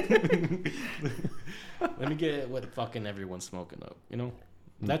setting. Let me get what fucking everyone's smoking up.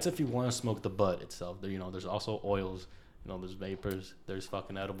 That's if you want to smoke the bud itself. There's also oils. There's vapors. There's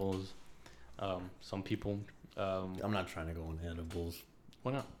fucking edibles. Some people. I'm not trying to go on edibles.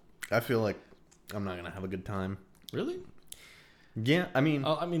 Why not? I feel like I'm not gonna have a good time. Really? Yeah, I mean,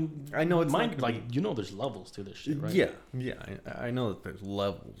 I know it's like there's levels to this shit, right? Yeah, I know that there's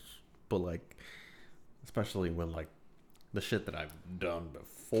levels, but like, especially with like the shit that I've done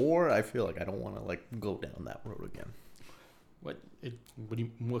before, I feel like I don't want to like go down that road again. Like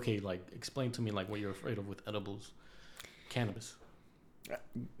explain to me like what you're afraid of with edibles, cannabis.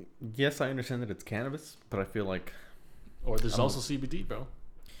 Yes, I understand that it's cannabis, but I feel like, or there's also CBD, bro.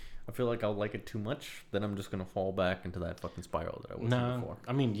 I feel like I'll like it too much, then I'm just gonna fall back into that fucking spiral that I was in before.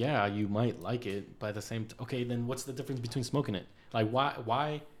 I mean, yeah, you might like it, but at the same okay, then what's the difference between smoking it? Like,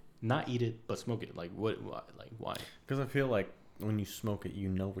 why not eat it but smoke it? Like, why? Because I feel like when you smoke it, you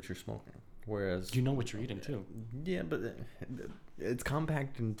know what you're smoking. Whereas You know what you're eating too. yeah, but it's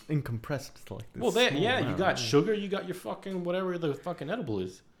compact and compressed like this. Well, you amount. got sugar, you got your fucking whatever the fucking edible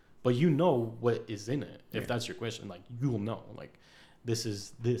is, but you know what is in it. If Yeah. that's your question, like you will know, like this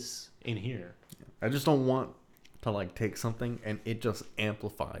is this in here. I just don't want to like take something and it just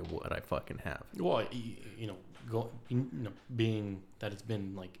amplify what I fucking have. Well, being that it's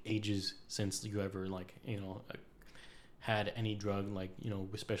been like ages since you ever like had any drug, like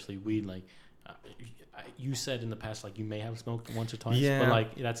especially weed, like. You said in the past like you may have smoked once or twice, but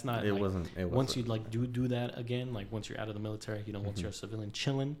like that's not. It like, wasn't. Once you like do that again, like once you're out of the military, once you're a civilian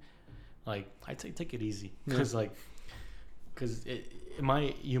chilling, like I take it easy because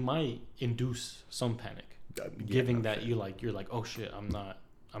you might induce some panic, giving that you're like oh shit I'm not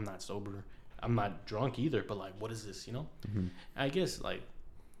sober, I'm not drunk either, but like what is this Mm-hmm. I guess like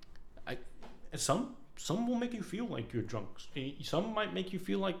some will make you feel like you're drunk, some might make you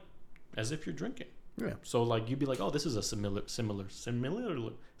feel like as if you're drinking. Yeah. So like you'd be like, oh, this is a similar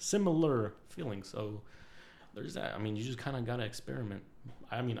feeling. So there's that. I mean, you just kind of gotta experiment.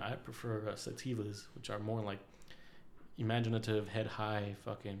 I mean, I prefer sativas, which are more like imaginative, head high,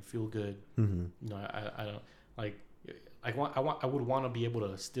 fucking feel good. Mm-hmm. I don't like. I would want to be able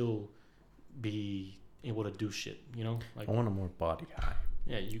to still be able to do shit. Like I want a more body high.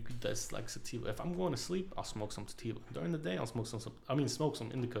 yeah, that's like sativa. If I'm going to sleep, I'll smoke some sativa. During the day, I'll smoke smoke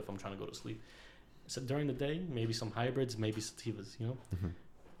some indica if I'm trying to go to sleep. So during the day, maybe some hybrids, maybe sativas, Mm-hmm.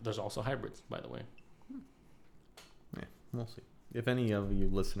 There's also hybrids, by the way. Yeah, we'll see. If any of you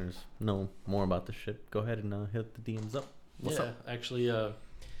listeners know more about this shit, go ahead and hit the DMs up. What's up? Actually,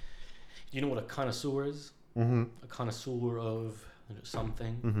 you know what a connoisseur is? Mm-hmm. A connoisseur of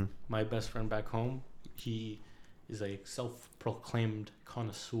something. Mm-hmm. My best friend back home, he is a self-proclaimed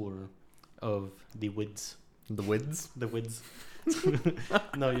connoisseur of the wids. The wids? The wids.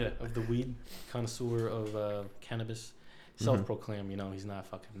 No, yeah, of the weed, connoisseur of cannabis. Self-proclaimed, he's not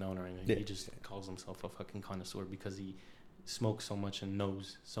fucking known or anything. Yeah. He just calls himself a fucking connoisseur because he smokes so much and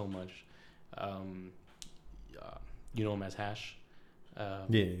knows so much. You know him as Hash?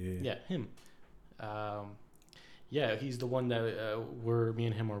 Yeah, him. Yeah, he's the one that me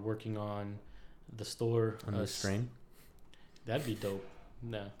and him are working on the store. A new strain? That'd be dope.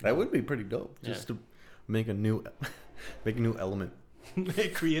 No, That would be pretty dope. Just to make a new element.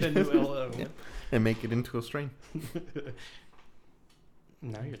 create a new element. Yeah. And make it into a strain.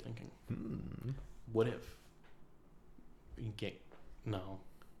 Now you're thinking, what if you get no?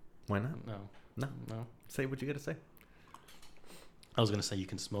 Why not? No. Say what you gotta say. I was gonna say you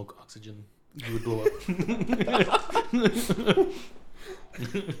can smoke oxygen. You would blow up.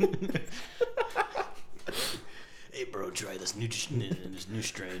 Hey, bro, try this new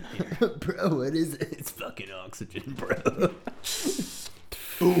strain here. Bro, what is it? It's fucking oxygen, bro.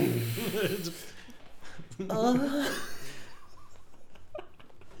 Boom.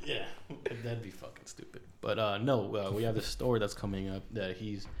 Yeah, that'd be fucking stupid. But no, we have this store that's coming up that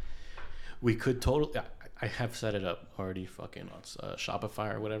we could totally. I have set it up already, fucking on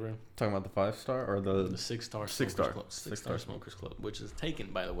Shopify or whatever. Talking about the 5-star or the 6-star Six-star. Club, 6-star Smokers Club, which is taken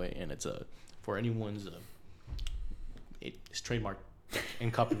by the way, and it's for anyone's. It's trademarked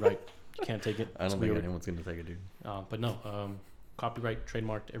and copyright. You can't take it. I don't think anyone's gonna take it, dude. But no, copyright,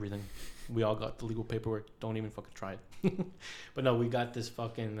 trademarked, everything. We all got the legal paperwork. Don't even fucking try it. But no, we got this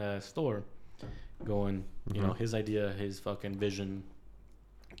fucking store going. Mm-hmm. His idea, his fucking vision.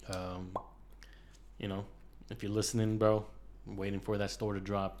 If you're listening, bro, I'm waiting for that store to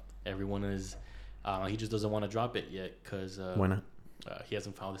drop. Everyone is. He just doesn't want to drop it yet because why not? He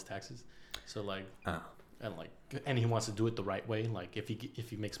hasn't filed his taxes. So like, and he wants to do it the right way. Like if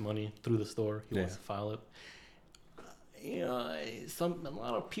he makes money through the store, he wants to file it. A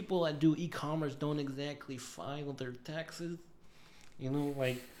lot of people that do e-commerce don't exactly file their taxes.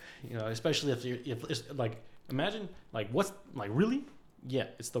 Especially if it's like imagine like what's like really, yeah,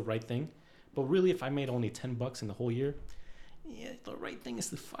 it's the right thing, but really if I made only $10 in the whole year, yeah, the right thing is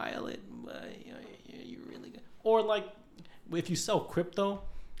to file it. But you really got, or like if you sell crypto.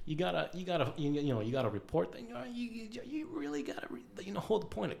 You gotta report that. You really gotta. The whole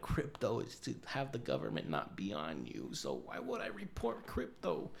point of crypto is to have the government not be on you. So why would I report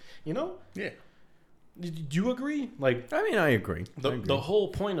crypto? Yeah. Do you agree? Like, I mean, I agree. The whole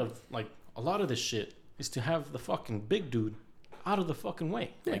point of like a lot of this shit is to have the fucking big dude out of the fucking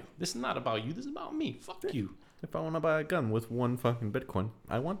way. Yeah. Like, this is not about you. This is about me. Fuck you. If I want to buy a gun with one fucking Bitcoin,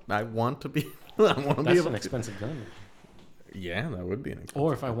 I want to be. I want to be able. That's an expensive gun. Yeah, that would be an expensive.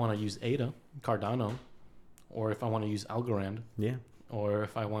 Or if I want to use ADA, Cardano, or if I want to use Algorand, yeah, or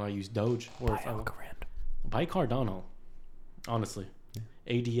if I want to use Doge, or if I buy Cardano, honestly,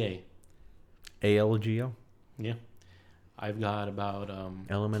 ADA, ALGO. Yeah. I've got about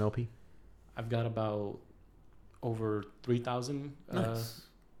LMNOP. I've got about over 3,000 Nice.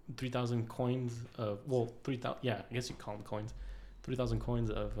 3,000 coins of 3,000, yeah, I guess you call them coins. 3,000 coins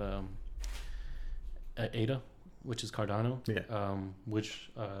of ADA, which is Cardano. Yeah. Which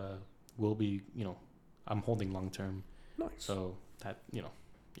will be, I'm holding long term. Nice. So that, yeah.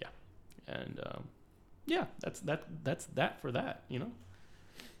 And yeah, that's that for that,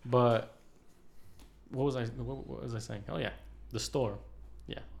 But what was I saying? Oh yeah, the store.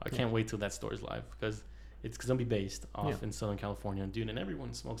 Yeah, I can't wait till that store is live because it's gonna be based off in Southern California, dude. And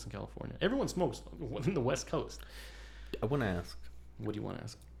everyone smokes in California. Everyone smokes in the West Coast. I want to ask. What do you want to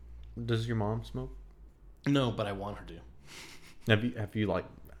ask? Does your mom smoke? No, but I want her to. Have you like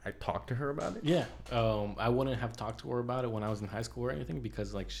I talked to her about it? Yeah. I wouldn't have talked to her about it when I was in high school or anything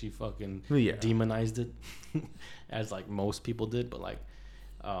because like she fucking demonized it, as like most people did. But like,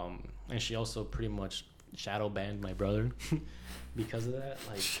 and she also pretty much shadow banned my brother because of that.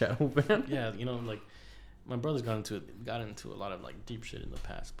 Like shadow ban? Yeah, like my brother's got into a lot of like deep shit in the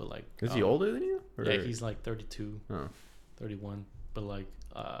past. But like, is he older than you? Or? Yeah, he's like 32, 31. But like,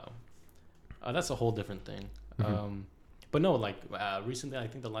 that's a whole different thing. Mm-hmm. But no, like recently, I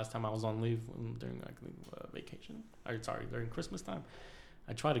think the last time I was on leave during like vacation, during Christmas time,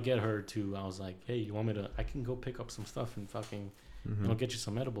 I tried to get her to. I was like, hey, you want me to? I can go pick up some stuff and fucking, get you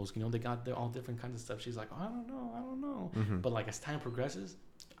some edibles. They got all different kinds of stuff. She's like, oh, I don't know. Mm-hmm. But like as time progresses,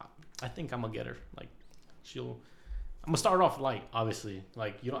 I think I'm gonna get her. Like, I'm gonna start off light, obviously.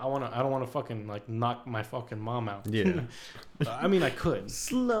 Like I don't wanna fucking like knock my fucking mom out. Yeah. I mean, I could.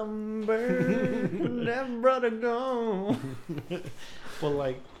 Slumber, let brother go. Well,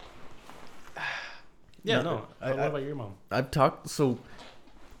 like, yeah, no. What about your mom? I've talked,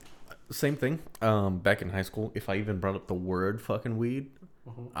 same thing. Back in high school, if I even brought up the word fucking weed,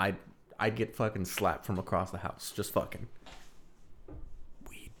 I'd get fucking slapped from across the house. Just fucking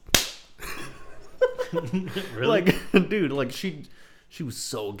weed. Really? Like, dude, like she was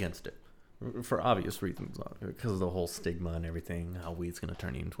so against it. For obvious reasons, because of the whole stigma and everything, how weed's gonna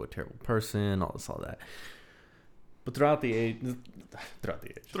turn you into a terrible person, all that. But throughout the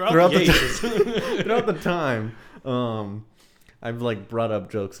time, I've like brought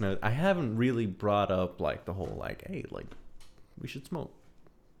up jokes, and I haven't really brought up like the whole like, hey, like we should smoke,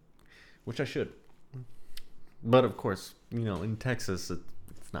 which I should. But of course, in Texas,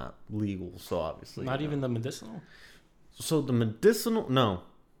 it's not legal, so obviously not even the medicinal. So the medicinal, no.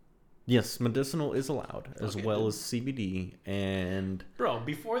 Yes, medicinal is allowed, as well as CBD and... Bro,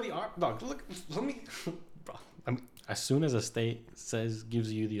 before the dog, look, let me... Bro, as soon as a state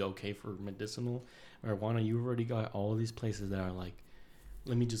gives you the okay for medicinal marijuana, you already got all of these places that are like...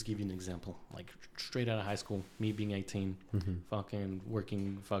 Let me just give you an example. Like, straight out of high school, me being 18, fucking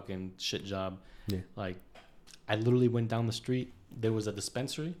working fucking shit job. Yeah. Like, I literally went down the street. There was a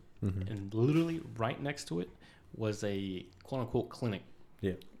dispensary, and literally right next to it was a quote-unquote clinic.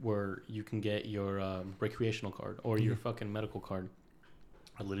 Yeah, where you can get your recreational card or your fucking medical card.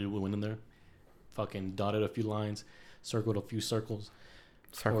 I literally went in there, fucking dotted a few lines, circled a few circles,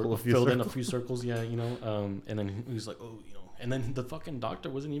 filled in a few circles. Yeah, and then he was like, oh, and then the fucking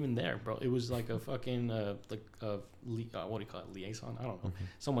doctor wasn't even there, bro. It was like a fucking what do you call it, liaison? I don't know.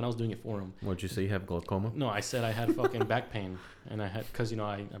 Someone else doing it for him. What'd you say? You have glaucoma? No, I said I had fucking back pain, and I had because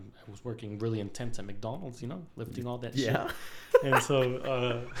I was working really intense at McDonald's, lifting all that shit. And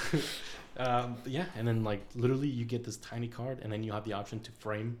so yeah, and then like literally you get this tiny card, and then you have the option to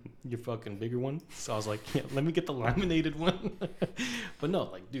frame your fucking bigger one. So I was like, yeah, let me get the laminated one. But no,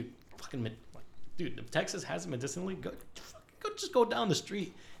 like, dude, if Texas has it medicinally, just go down the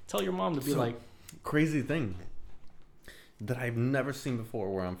street, tell your mom to be like. Crazy thing that I've never seen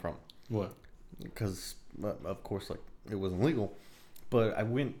before where I'm from. What? Because of course, like, it wasn't legal. But I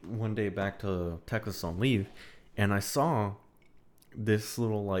went one day back to Texas on leave, and I saw this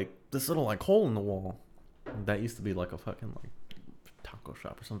little hole in the wall that used to be like a fucking like taco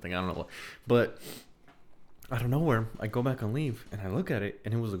shop or something. I don't know, but out of nowhere, I go back on leave and I look at it,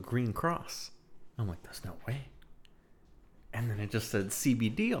 and it was a green cross. I'm like, there's no way. And then it just said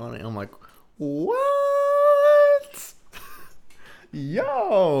CBD on it. I'm like, what?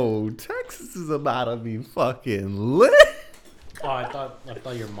 Yo, Texas is about to be fucking lit. Oh, I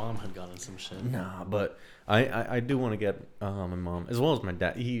thought your mom had gotten some shit. Nah, but I do want to get my mom, as well as my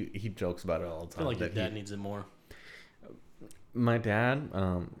dad. He jokes about it all the time. I feel like your dad needs it more. My dad,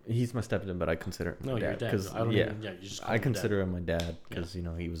 he's my stepdad, but I consider him my dad. Your dad. I consider him my dad because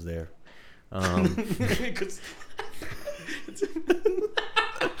he was there.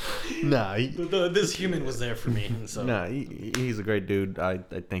 Nah, this human was there for me, and so nah, he's a great dude. I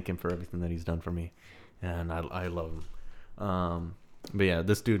thank him for everything that he's done for me, and I love him. But yeah,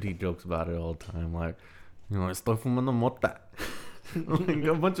 this dude, he jokes about it all the time, like, you know, estoy fumando mota, like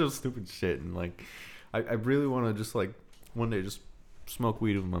a bunch of stupid shit, and like, I really want to just like one day just smoke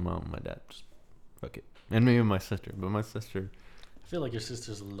weed with my mom and my dad, just fuck it, and maybe my sister, but my sister. I feel like your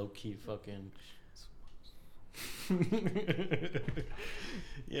sister's low key fucking.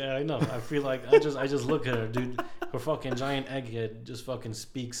 Yeah, I know. I feel like I just look at her, dude. Her fucking giant egghead just fucking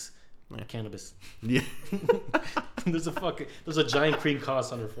speaks cannabis. Yeah. There's a giant cream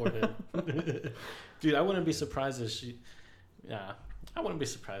cross on her forehead. Dude, I wouldn't be surprised if she. Yeah, I wouldn't be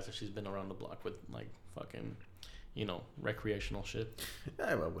surprised if she's been around the block with like fucking, you know, recreational shit.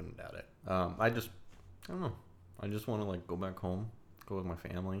 I wouldn't doubt it. I don't know. I just want to like go back home, go with my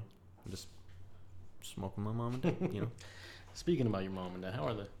family, and just smoke with my mom and dad. You know. Speaking about your mom and dad, how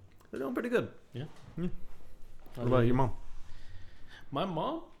are they? They're doing pretty good. Yeah. What about your mom? My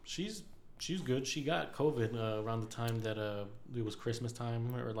mom, she's good. She got COVID around the time that it was Christmas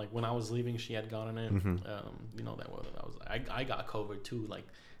time, or like when I was leaving, she had gotten it. Mm-hmm. You know that was I got COVID too, like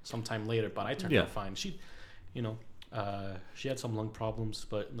sometime later, but I turned out fine. She, you know, she had some lung problems,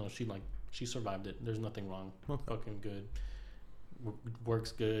 but no, she survived it. There's nothing wrong. Okay. Fucking good.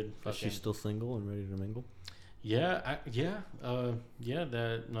 Works good. Is she still single and ready to mingle? Yeah,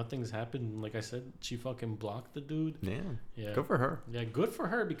 that nothing's happened. Like I said, she fucking blocked the dude. Yeah. Good for her. Yeah, good for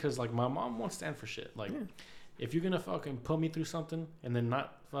her, because like my mom won't stand for shit. Like, if you're gonna fucking put me through something and then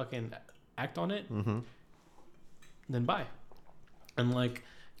not fucking act on it, then bye. And like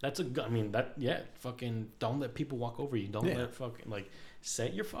fucking don't let people walk over you. Don't let fucking like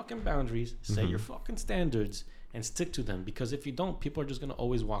set your fucking boundaries, set your fucking standards, and stick to them, because if you don't, people are just gonna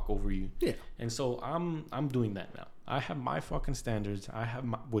always walk over you. Yeah. And so I'm doing that now. I have my fucking standards,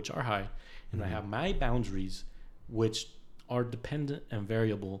 which are high, and I have my boundaries, which are dependent and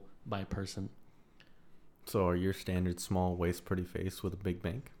variable by person. So are your standards small waist, pretty face with a big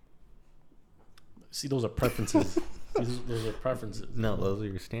bank? See, those are preferences. Those are preferences. No, those are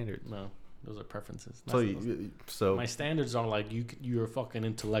your standards. No, those are preferences. So my standards are like you're a fucking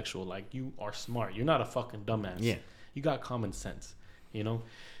intellectual. Like, you are smart. You're not a fucking dumbass. Yeah. You got common sense. You know,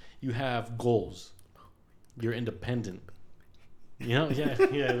 you have goals. You're independent. You know, yeah.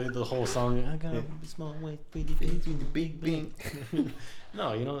 The whole song. I got a small waist, pretty face with a big bank.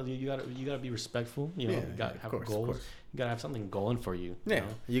 No, you know, you gotta be respectful. You know, you gotta have goals. You gotta have something going for you. Yeah,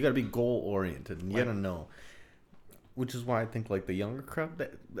 you gotta be goal oriented, and you gotta know. Which is why I think like the younger crowd,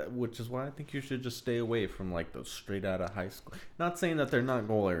 which is why I think you should just stay away from like those straight out of high school. Not saying that they're not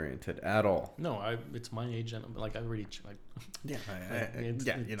goal oriented at all. No, it's my age and like I already like.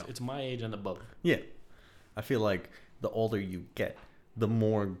 It's my age and above. Yeah, I feel like the older you get, the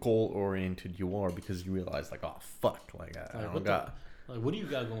more goal oriented you are, because you realize like, oh fuck, like I don't got. Like, what do you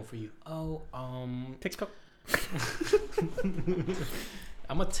got going for you? Oh, TikTok.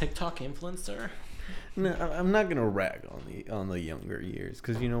 I'm a TikTok influencer. No, I'm not gonna rag on the younger years,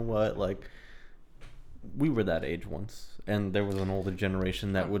 because you know what, like, we were that age once, and there was an older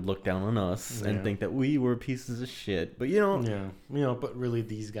generation that would look down on us and think that we were pieces of shit. But but really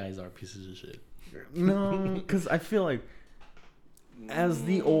these guys are pieces of shit. No, because I feel like as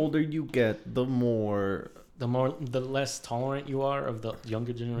the older you get, the less tolerant you are of the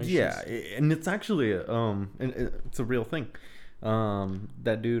younger generations. Yeah, and it's actually it's a real thing.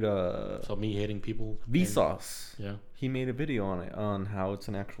 That dude, so me hating people, Vsauce, he made a video on how it's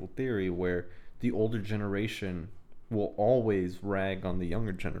an actual theory where the older generation will always rag on the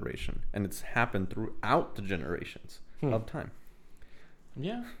younger generation, and it's happened throughout the generations of time.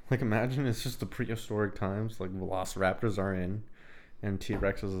 Yeah, like imagine it's just the prehistoric times, like velociraptors are in, and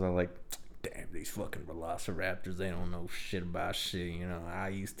T-Rexes are like, damn, these fucking velociraptors, they don't know shit about shit, you know. I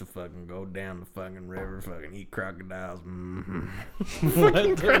used to fucking go down the fucking river, fucking eat crocodiles. What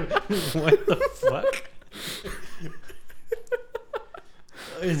the fuck?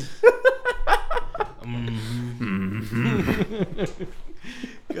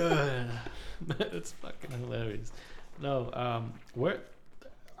 God, that's fucking hilarious. No, where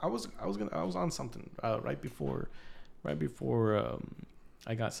I was on something right before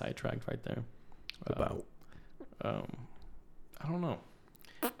I got sidetracked right there. About? I don't know.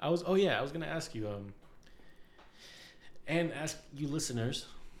 I was gonna ask you, and ask you listeners.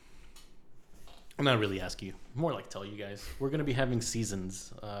 I'm not really ask you, more like tell you guys. We're gonna be having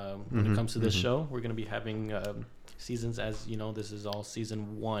seasons when it comes to this show. We're gonna be having seasons, as you know. This is all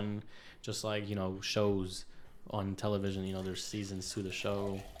season 1, just like, you know, shows on television. You know, there's seasons to the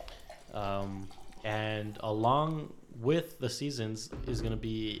show. And along with the seasons is going to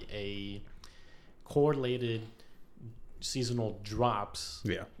be a correlated seasonal drops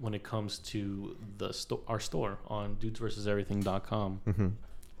Yeah. when it comes to the our store on dudesversuseverything.com.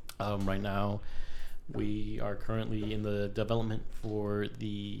 Right now, we are currently in the development for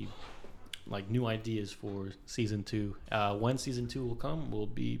the new ideas for season 2. When season 2 will come will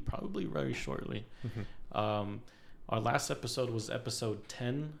be probably very shortly. Our last episode was episode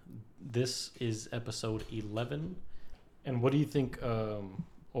 10. This is episode 11. And what do you think?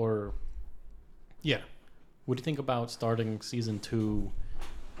 What do you think about starting season 2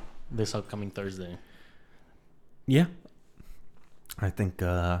 this upcoming Thursday? Yeah. I think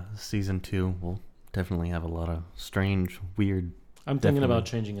season 2 will definitely have a lot of strange, weird. I'm thinking about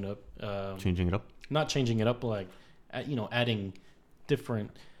changing it up. Changing it up? Not changing it up, adding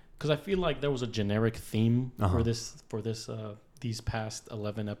different. Because I feel like there was a generic theme for these past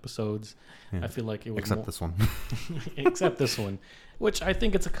 11 episodes. Yeah. I feel like it was except this one. Except this one, which I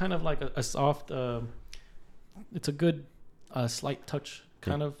think it's a kind of like a soft. It's a good, slight touch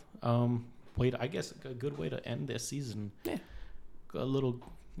kind of way. I guess a good way to end this season. Yeah. A little,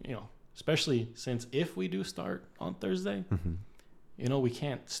 especially since if we do start on Thursday, we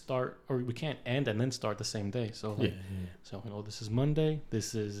can't start or we can't end and then start the same day. So, so this is Monday.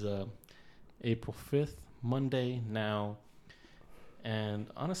 This is April 5th, Monday now. And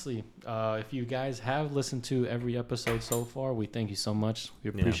honestly, if you guys have listened to every episode so far, we thank you so much.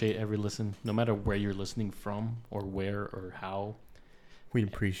 We appreciate every listen, no matter where you're listening from or where or how. We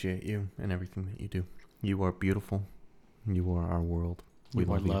appreciate you and everything that you do. You are beautiful. You are our world. We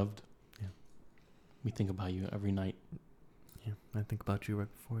are loved. Yeah. We think about you every night. Yeah, I think about you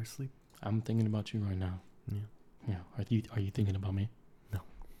right before I sleep. I'm thinking about you right now. Yeah. Yeah. Are you thinking about me? No.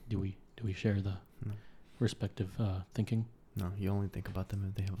 Do we share the respective thinking? No, you only think about them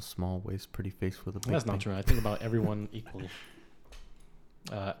if they have a small waist, pretty face with a big That's not true. I think about everyone equally.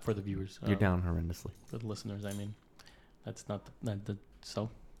 For the viewers. You're down horrendously. For the listeners, I mean. That's not so.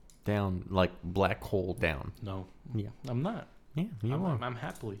 Down, like black hole down. No. Yeah. I'm not. Yeah, you are. I'm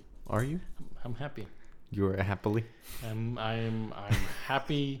happily. Are you? I'm happy. You are happily? I'm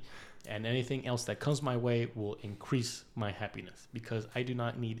happy, and anything else that comes my way will increase my happiness because I do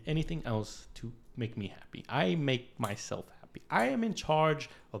not need anything else to make me happy. I make myself happy. I am in charge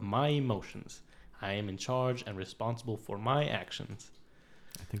of my emotions. I am in charge and responsible for my actions.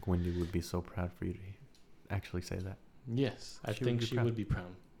 I think Wendy would be so proud for you to actually say that. Yes, I think she would be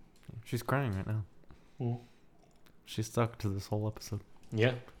proud. She's crying right now. Mm. She's stuck to this whole episode.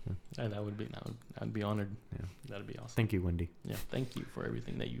 Yeah. And I would be honored. Yeah, that'd be awesome. Thank you, Wendy. Yeah, thank you for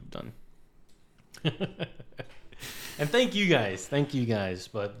everything that you've done. And thank you guys.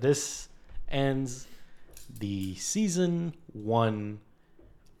 But this ends the season 1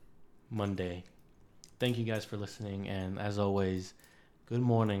 Monday. Thank you guys for listening, and as always, good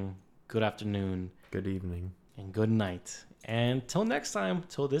morning, good afternoon, good evening, and good night. And till next time,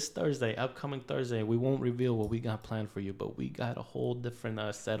 till this Thursday, upcoming Thursday, we won't reveal what we got planned for you, but we got a whole different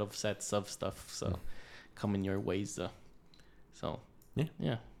sets of stuff. So coming your ways. So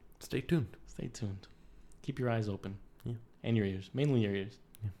yeah. Stay tuned. Keep your eyes open. Yeah. And your ears, mainly your ears.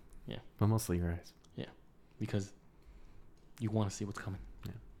 Yeah. But mostly your eyes. Yeah. Because you want to see what's coming.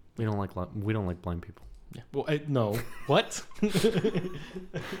 Yeah. We don't like blind people. Yeah. Well, no. What?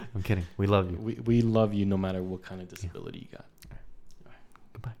 I'm kidding. We love you. We love you no matter what kind of disability you got.